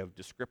way of,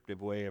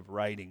 descriptive way of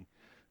writing.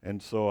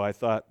 And so I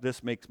thought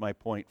this makes my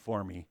point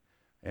for me.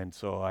 And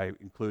so I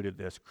included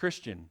this.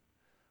 Christian,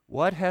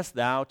 what hast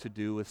thou to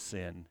do with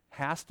sin?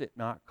 Hast it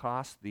not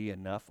cost thee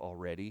enough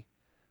already?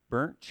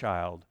 Burnt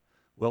child,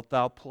 wilt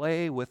thou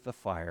play with the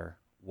fire?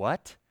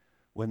 What?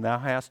 When thou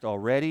hast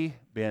already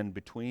been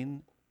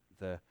between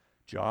the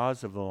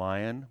jaws of the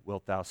lion,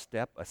 wilt thou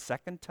step a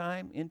second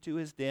time into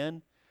his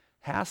den?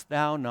 Hast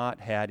thou not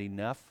had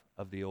enough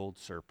of the old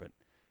serpent?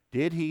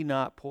 Did he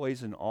not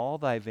poison all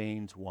thy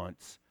veins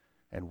once?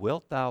 And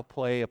wilt thou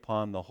play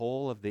upon the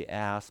hole of the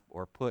asp,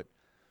 or put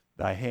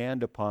thy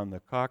hand upon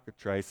the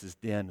cockatrice's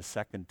den a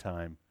second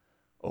time?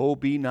 Oh,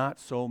 be not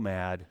so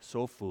mad,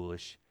 so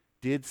foolish.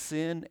 Did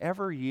sin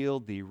ever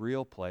yield thee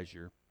real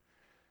pleasure?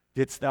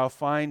 Didst thou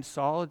find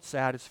solid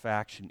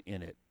satisfaction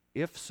in it?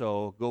 If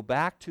so, go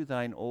back to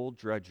thine old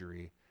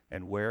drudgery,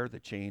 and wear the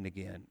chain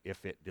again,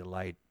 if it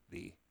delight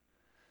thee.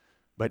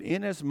 But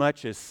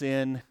inasmuch as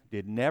sin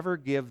did never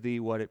give thee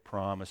what it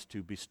promised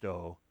to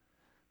bestow,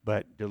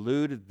 but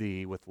deluded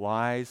thee with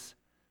lies,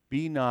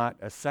 be not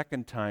a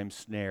second time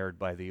snared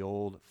by the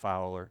old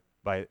fowler,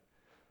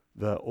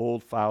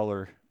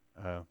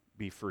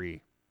 be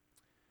free.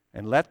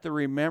 And let the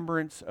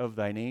remembrance of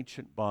thine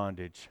ancient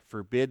bondage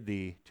forbid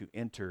thee to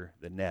enter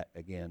the net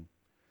again.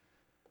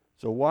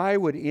 So why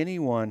would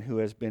anyone who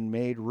has been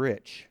made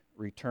rich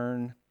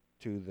return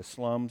to the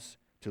slums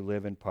to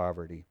live in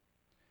poverty?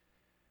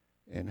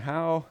 And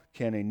how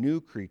can a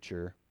new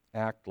creature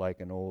act like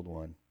an old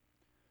one?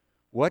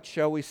 What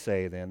shall we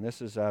say then?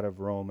 This is out of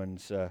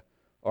Romans.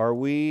 Are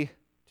we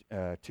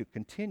to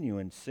continue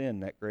in sin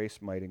that grace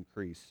might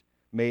increase?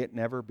 May it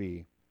never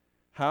be.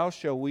 How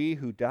shall we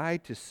who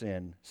died to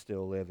sin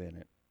still live in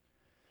it?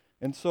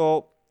 And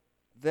so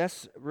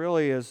this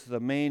really is the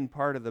main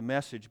part of the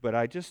message, but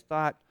I just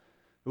thought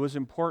it was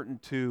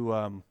important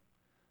to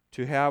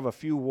have a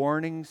few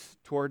warnings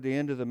toward the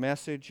end of the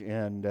message,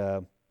 and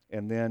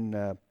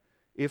then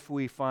if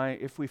we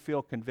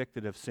feel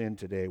convicted of sin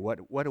today,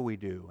 what do we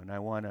do? And I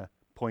want to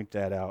point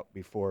that out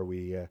before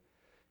we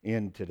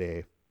end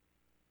today.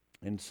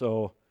 And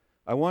so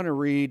I want to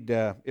read,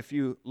 if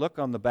you look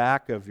on the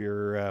back of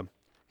your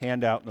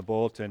handout in the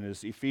bulletin,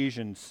 is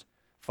Ephesians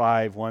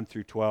 5, 1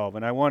 through 12.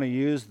 And I want to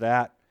use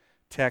that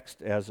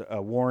text as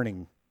a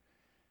warning.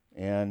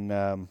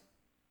 And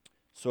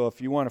so if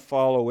you want to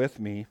follow with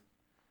me,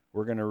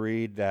 we're going to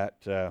read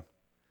that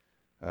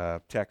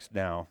text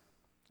now.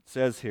 It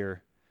says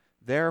here,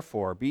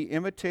 therefore, be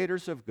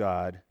imitators of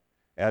God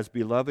as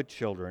beloved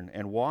children,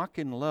 and walk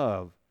in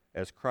love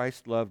as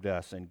Christ loved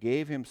us and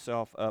gave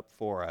himself up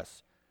for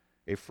us,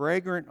 a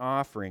fragrant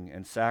offering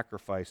and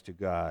sacrifice to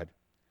God.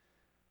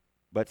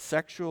 But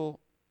sexual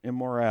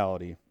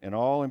immorality and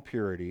all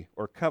impurity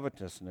or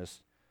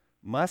covetousness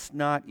must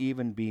not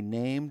even be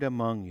named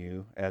among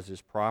you, as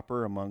is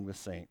proper among the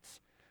saints.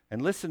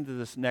 And listen to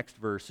this next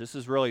verse. This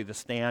is really the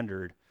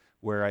standard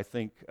where I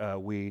think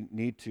we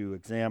need to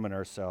examine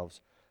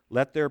ourselves.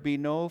 Let there be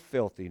no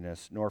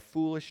filthiness, nor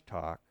foolish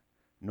talk,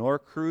 nor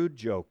crude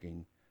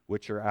joking,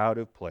 which are out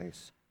of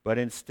place, but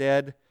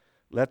instead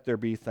let there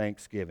be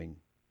thanksgiving.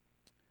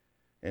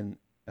 And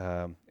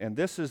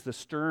this is the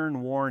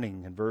stern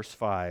warning in verse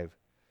 5.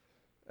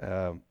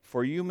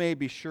 For you may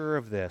be sure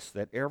of this,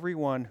 that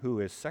everyone who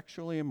is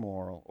sexually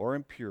immoral or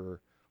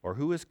impure, or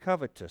who is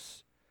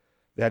covetous,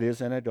 that is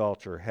an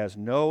adulterer, has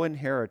no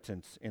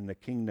inheritance in the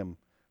kingdom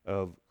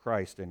of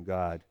Christ and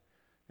God.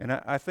 And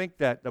I think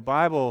that the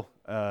Bible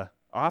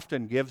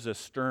often gives us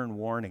stern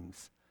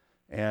warnings.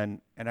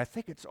 And I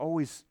think it's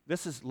always,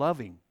 this is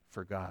loving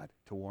for God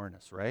to warn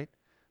us, right?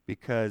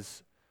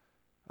 Because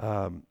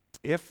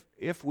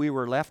if we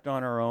were left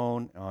on our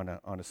own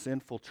on a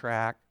sinful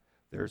track,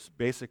 there's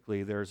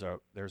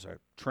a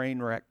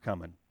train wreck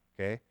coming,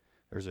 okay?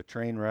 There's a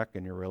train wreck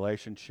in your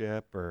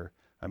relationship,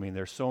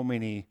 there's so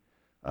many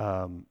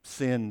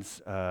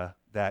sins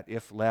that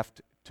if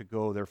left to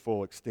go their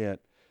full extent.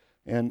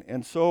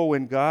 And so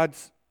when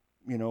God's,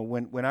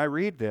 when I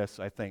read this,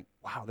 I think,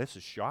 wow, this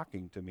is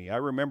shocking to me. I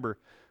remember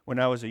when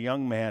I was a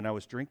young man, I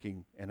was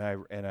drinking, and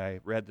I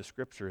read the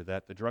scripture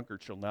that the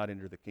drunkard shall not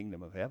enter the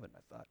kingdom of heaven.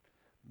 I thought,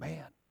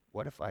 man,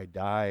 what if I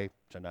die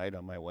tonight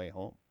on my way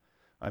home?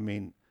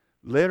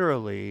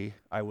 Literally,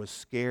 I was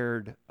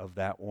scared of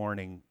that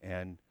warning,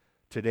 and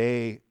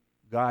today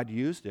God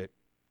used it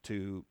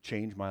to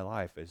change my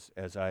life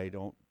as I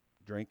don't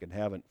drink and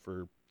haven't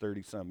for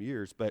 30-some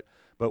years. But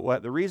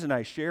the reason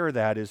I share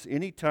that is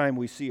anytime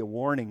we see a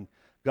warning,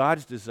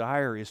 God's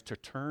desire is to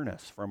turn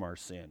us from our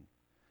sin.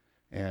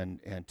 and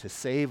to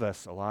save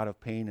us a lot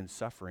of pain and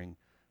suffering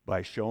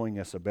by showing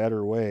us a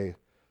better way.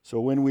 So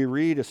when we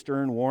read a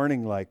stern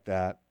warning like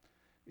that,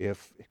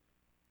 if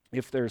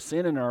there's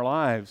sin in our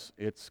lives,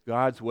 it's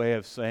God's way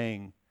of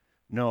saying,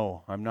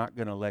 no, I'm not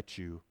going to let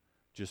you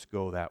just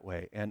go that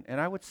way. And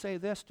I would say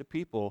this to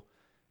people: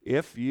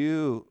 if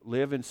you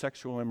live in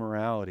sexual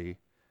immorality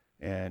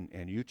and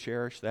you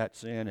cherish that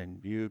sin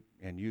and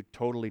you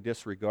totally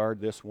disregard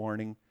this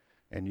warning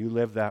and you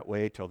live that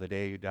way till the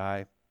day you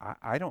die,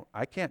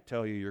 I can't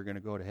tell you you're going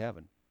to go to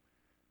heaven.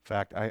 In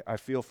fact, I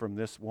feel from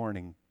this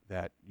warning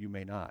that you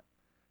may not.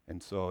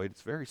 And so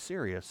it's very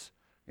serious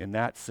in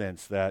that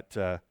sense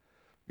that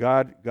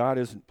God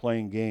isn't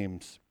playing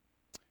games.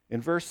 In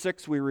verse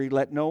 6 we read,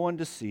 "Let no one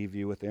deceive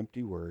you with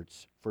empty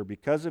words, for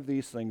because of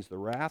these things the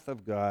wrath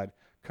of God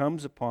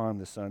comes upon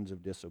the sons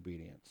of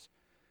disobedience.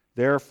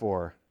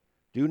 Therefore,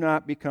 do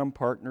not become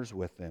partners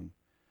with them.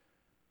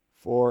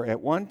 For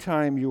at one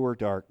time you were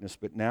darkness,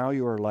 but now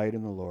you are light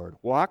in the Lord.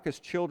 Walk as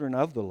children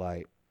of the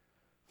light,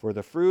 for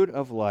the fruit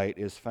of light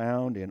is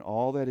found in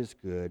all that is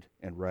good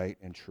and right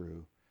and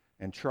true.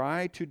 And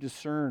try to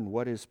discern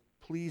what is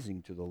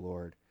pleasing to the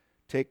Lord.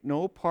 Take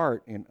no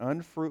part in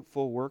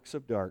unfruitful works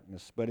of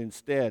darkness, but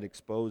instead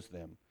expose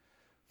them.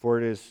 For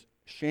it is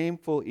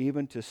shameful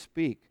even to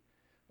speak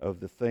of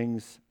the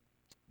things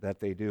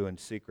that they do in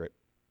secret."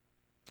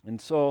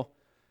 And so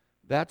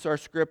that's our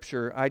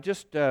scripture. I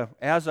just,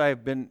 as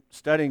I've been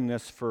studying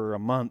this for a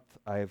month,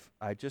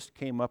 I just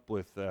came up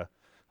with a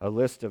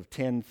list of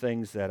 10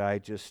 things that I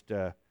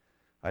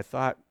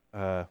thought,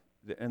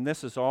 and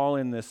this is all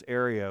in this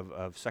area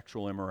of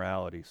sexual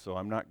immorality, so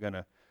I'm not going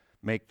to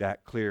make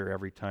that clear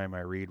every time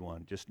I read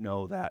one. Just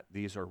know that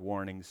these are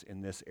warnings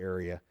in this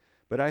area.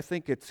 But I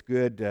think it's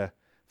good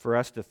for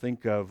us to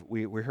think of,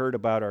 we heard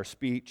about our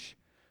speech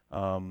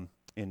in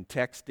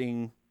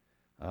texting,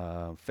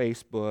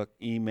 Facebook,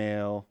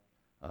 email,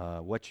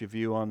 what you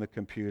view on the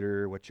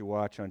computer, what you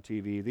watch on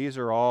TV. These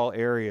are all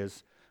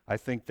areas I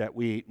think that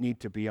we need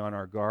to be on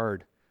our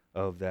guard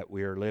of, that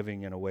we are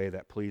living in a way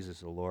that pleases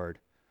the Lord.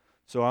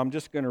 So I'm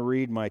just going to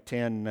read my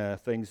 10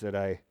 things that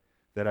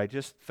I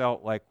just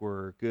felt like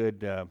were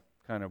good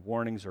kind of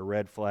warnings or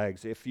red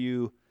flags. If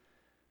you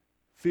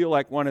feel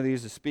like one of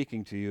these is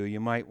speaking to you, you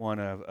might want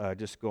to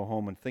just go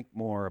home and think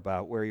more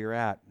about where you're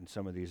at in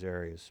some of these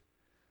areas.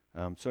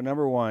 So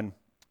number one,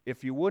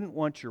 if you wouldn't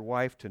want your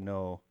wife to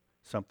know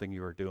something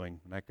you are doing,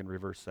 and I can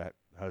reverse that,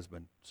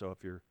 husband. So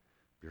if you're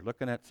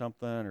looking at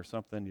something or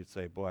something, you'd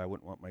say, boy, I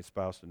wouldn't want my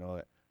spouse to know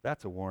that.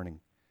 That's a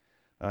warning.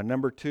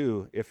 Number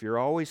two, if you're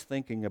always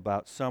thinking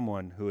about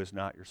someone who is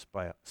not your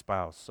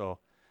spouse. So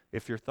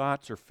if your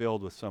thoughts are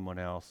filled with someone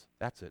else,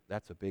 that's it.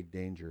 That's a big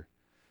danger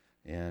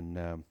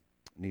and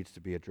needs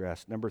to be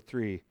addressed. Number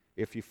three,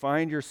 if you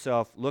find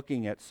yourself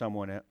looking at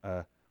someone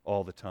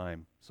all the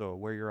time, so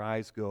where your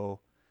eyes go,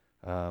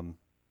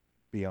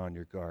 be on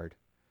your guard.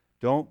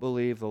 Don't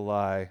believe the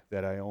lie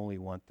that I only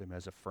want them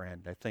as a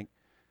friend.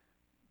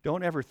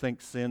 Don't ever think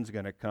sin's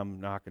going to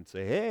come knock and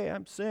say, hey,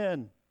 I'm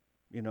sin.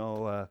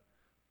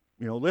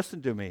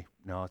 Listen to me.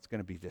 No, it's going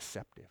to be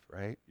deceptive,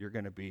 right? You're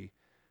going to be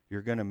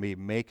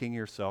making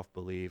yourself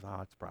believe,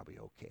 it's probably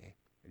okay.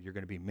 And you're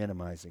going to be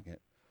minimizing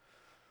it.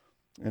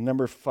 And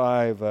number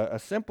five, a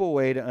simple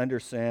way to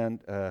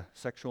understand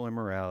sexual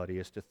immorality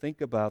is to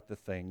think about the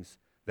things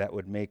that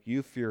would make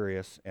you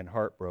furious and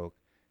heartbroken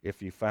if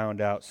you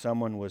found out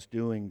someone was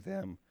doing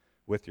them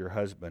with your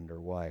husband or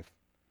wife.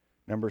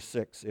 Number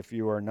six, if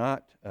you are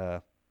not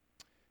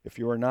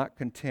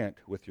content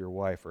with your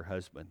wife or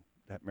husband,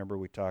 remember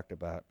we talked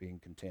about being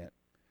content.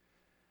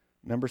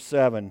 Number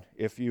seven,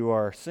 if you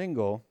are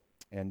single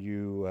and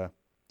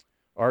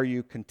are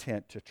you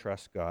content to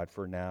trust God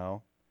for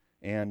now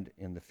and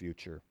in the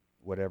future,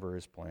 whatever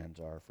His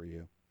plans are for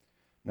you?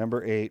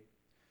 Number eight,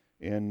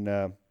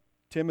 in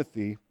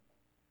Timothy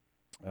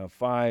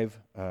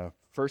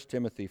 1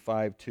 Timothy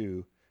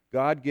 5:2,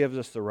 God gives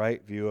us the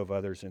right view of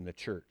others in the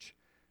church,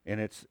 and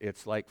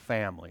it's like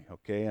family,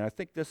 okay? And I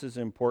think this is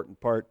an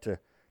important part to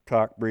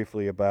talk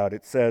briefly about.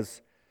 It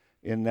says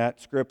in that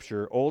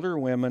scripture, older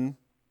women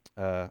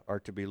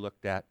are to be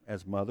looked at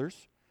as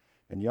mothers,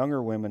 and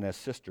younger women as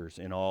sisters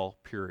in all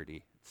purity,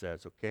 it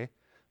says, okay?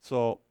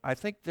 So I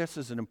think this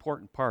is an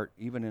important part,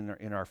 even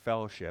in our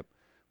fellowship.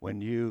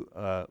 When you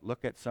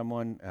look at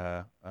someone,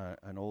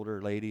 an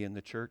older lady in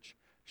the church,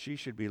 she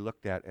should be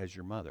looked at as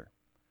your mother.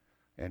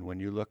 And when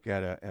you look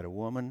at a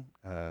woman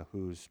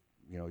who's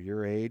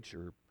your age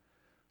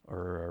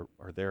or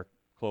they're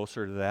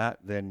closer to that,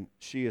 then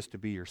she is to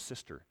be your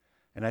sister.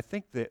 And I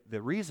think that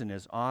the reason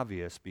is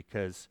obvious,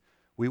 because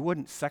we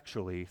wouldn't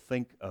sexually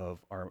think of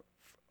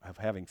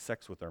having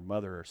sex with our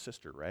mother or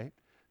sister, right?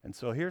 And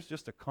so here's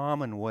just a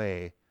common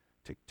way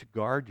to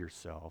guard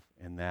yourself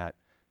in that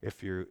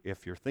if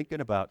you're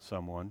thinking about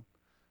someone,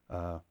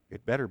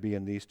 it better be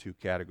in these two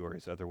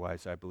categories.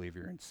 Otherwise, I believe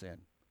you're in sin.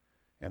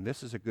 And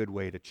this is a good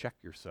way to check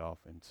yourself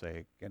and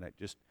say,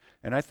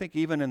 and I think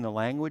even in the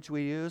language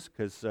we use,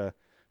 because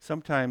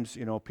sometimes,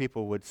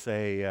 people would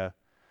say,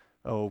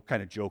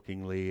 kind of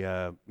jokingly,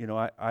 I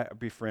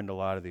befriend a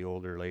lot of the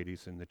older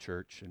ladies in the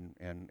church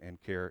and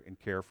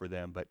care for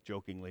them, but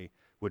jokingly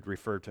would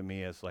refer to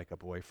me as like a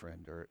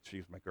boyfriend or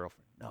she's my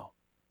girlfriend. No,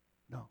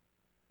 no,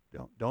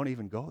 don't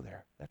even go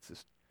there. That's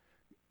just,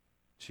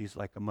 she's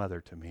like a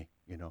mother to me,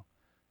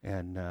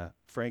 And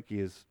Frankie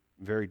is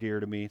very dear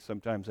to me.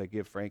 Sometimes I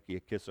give Frankie a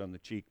kiss on the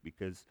cheek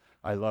because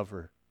I love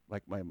her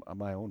like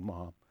my own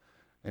mom.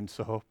 And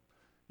so,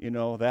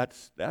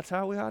 that's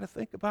how we ought to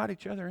think about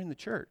each other in the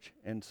church.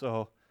 And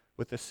so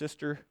with a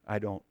sister, I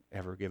don't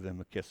ever give them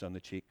a kiss on the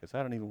cheek because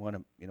I don't even want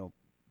to,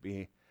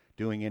 be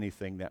doing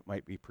anything that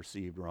might be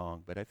perceived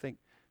wrong. But I think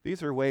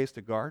these are ways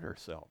to guard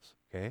ourselves,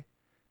 okay?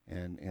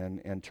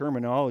 And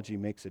terminology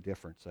makes a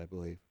difference, I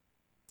believe.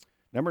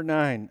 Number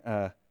 9,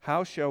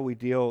 how shall we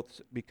deal,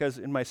 because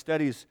in my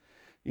studies,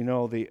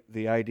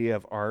 the idea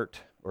of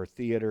art or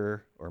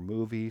theater or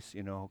movies,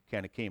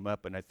 kind of came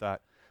up, and I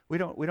thought, we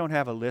don't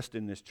have a list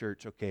in this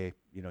church, okay,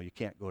 you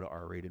can't go to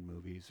R-rated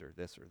movies or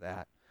this or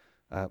that.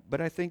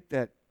 But I think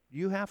that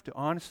you have to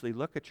honestly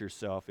look at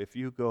yourself. If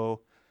you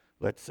go,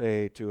 let's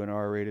say, to an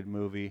R-rated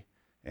movie,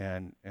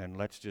 and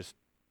let's just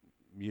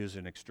use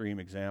an extreme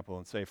example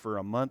and say for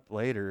a month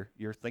later,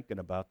 you're thinking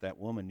about that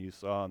woman you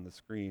saw on the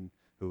screen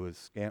who was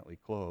scantily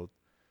clothed,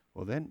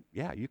 well then,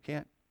 yeah,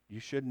 you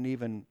shouldn't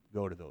even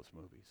go to those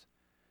movies.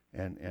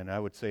 And I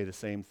would say the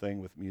same thing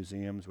with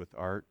museums, with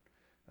art.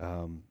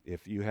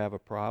 If you have a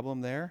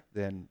problem there,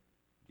 then,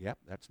 yep,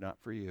 that's not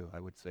for you. I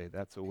would say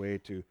that's a way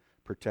to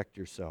protect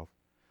yourself.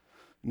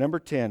 Number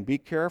 10, be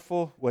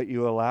careful what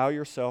you allow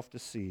yourself to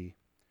see.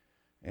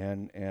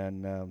 And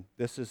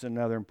this is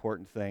another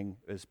important thing,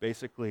 is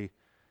basically,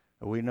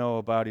 we know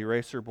about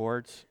eraser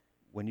boards.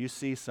 When you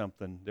see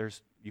something,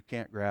 you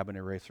can't grab an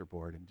eraser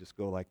board and just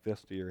go like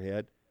this to your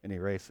head and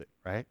erase it,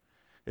 right?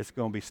 It's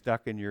going to be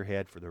stuck in your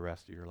head for the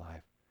rest of your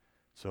life.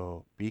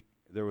 So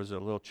there was a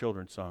little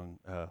children's song,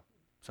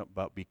 something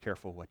about be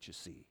careful what you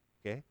see,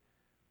 okay?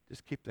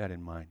 Just keep that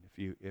in mind.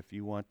 If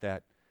you want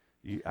that,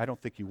 I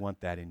don't think you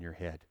want that in your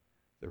head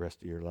the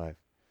rest of your life.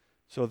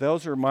 So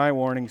those are my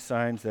warning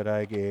signs that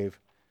I gave.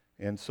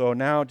 And so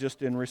now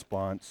just in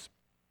response,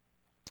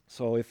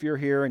 so if you're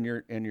here and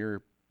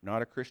you're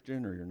not a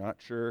Christian or you're not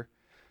sure,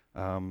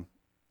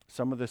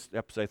 some of the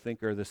steps I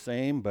think are the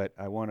same, but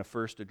I want to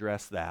first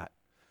address that.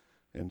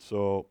 And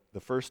so the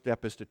first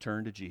step is to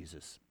turn to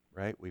Jesus,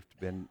 right? We've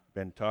been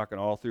talking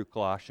all through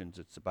Colossians.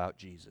 It's about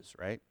Jesus,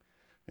 right?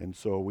 And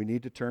so we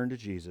need to turn to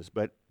Jesus.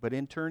 But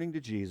in turning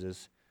to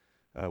Jesus,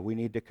 we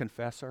need to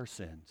confess our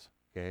sins,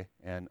 okay?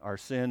 And our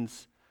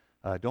sins,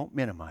 don't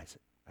minimize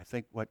it. I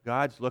think what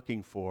God's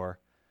looking for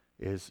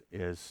is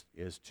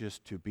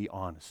just to be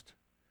honest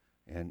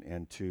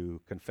and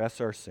to confess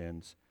our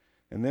sins.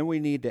 And then we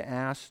need to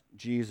ask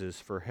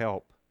Jesus for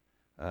help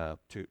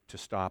to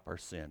stop our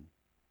sin.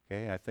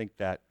 Okay, I think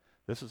that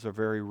this is a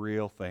very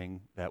real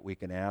thing that we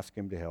can ask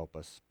him to help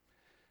us.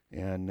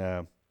 And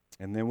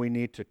then we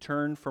need to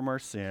turn from our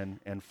sin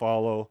and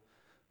follow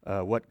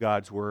what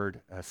God's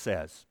word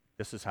says.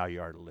 This is how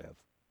you are to live.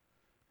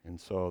 And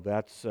so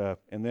that's,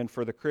 and then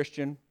for the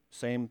Christian,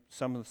 some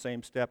of the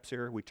same steps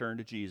here. We turn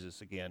to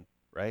Jesus again,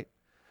 right?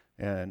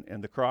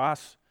 And the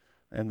cross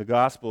and the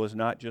gospel is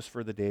not just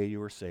for the day you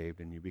were saved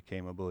and you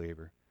became a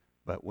believer.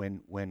 But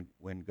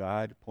when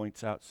God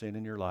points out sin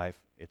in your life,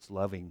 it's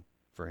loving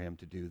for him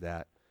to do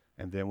that.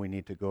 And then we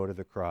need to go to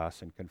the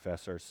cross and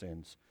confess our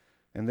sins.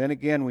 And then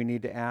again, we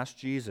need to ask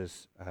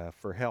Jesus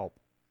for help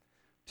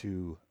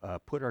to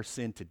put our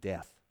sin to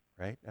death,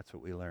 right? That's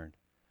what we learned.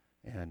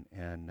 And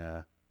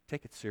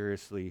take it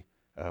seriously,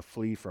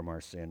 flee from our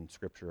sin,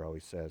 Scripture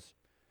always says.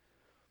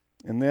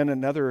 And then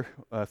another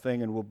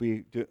thing, and we'll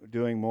be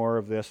doing more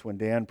of this when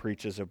Dan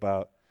preaches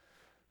about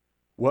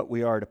what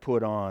we are to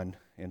put on.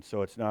 And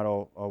so it's not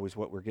always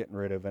what we're getting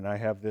rid of. And I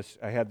had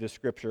this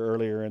scripture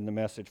earlier in the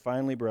message.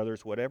 Finally,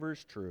 brothers, whatever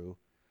is true,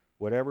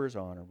 whatever is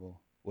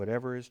honorable,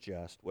 whatever is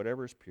just,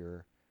 whatever is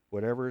pure,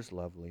 whatever is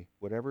lovely,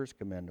 whatever is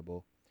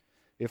commendable,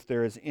 if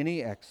there is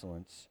any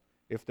excellence,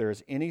 if there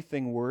is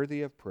anything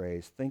worthy of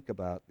praise, think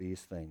about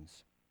these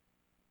things.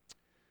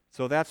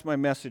 So that's my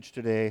message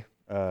today.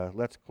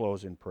 Let's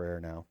close in prayer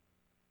now.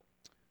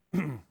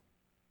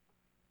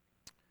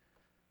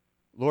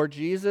 Lord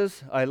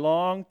Jesus, I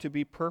long to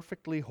be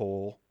perfectly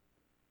whole.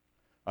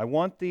 I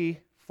want thee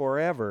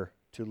forever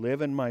to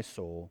live in my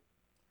soul.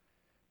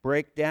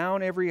 Break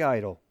down every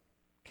idol,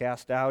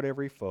 cast out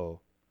every foe.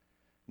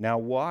 Now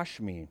wash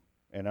me,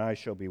 and I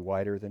shall be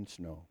whiter than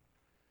snow.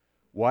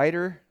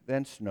 Whiter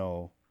than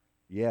snow,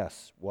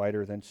 yes,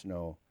 whiter than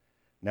snow.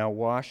 Now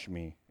wash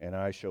me, and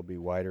I shall be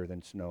whiter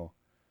than snow.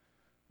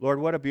 Lord,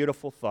 what a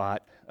beautiful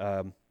thought.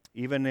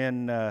 Even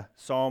in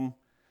Psalm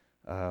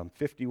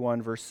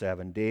 51, verse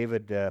 7,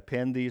 David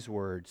penned these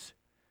words.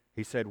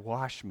 He said,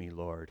 wash me,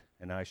 Lord,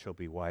 and I shall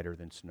be whiter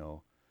than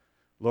snow.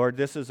 Lord,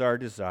 this is our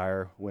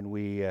desire. When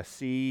we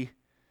see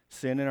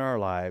sin in our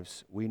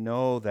lives, we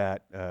know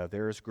that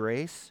there is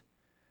grace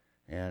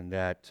and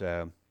that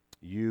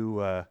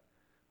you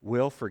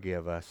will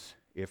forgive us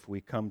if we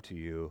come to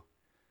you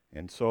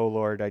And so,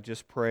 Lord, I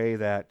just pray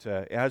that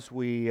as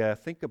we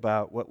think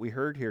about what we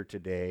heard here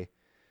today,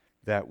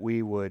 that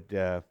we would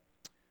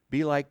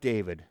be like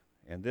David.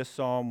 And this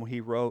psalm he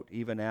wrote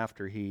even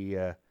after he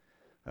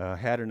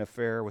had an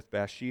affair with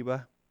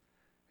Bathsheba.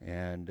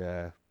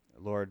 And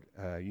Lord,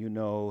 you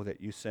know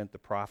that you sent the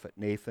prophet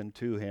Nathan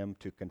to him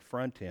to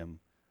confront him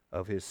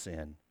of his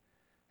sin.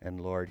 And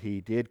Lord, he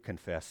did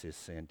confess his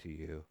sin to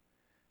you.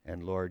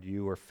 And Lord,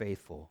 you are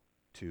faithful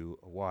to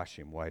wash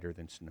him whiter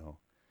than snow.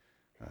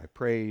 I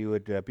pray you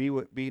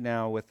would be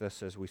now with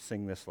us as we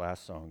sing this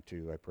last song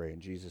too. I pray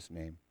in Jesus'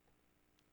 name.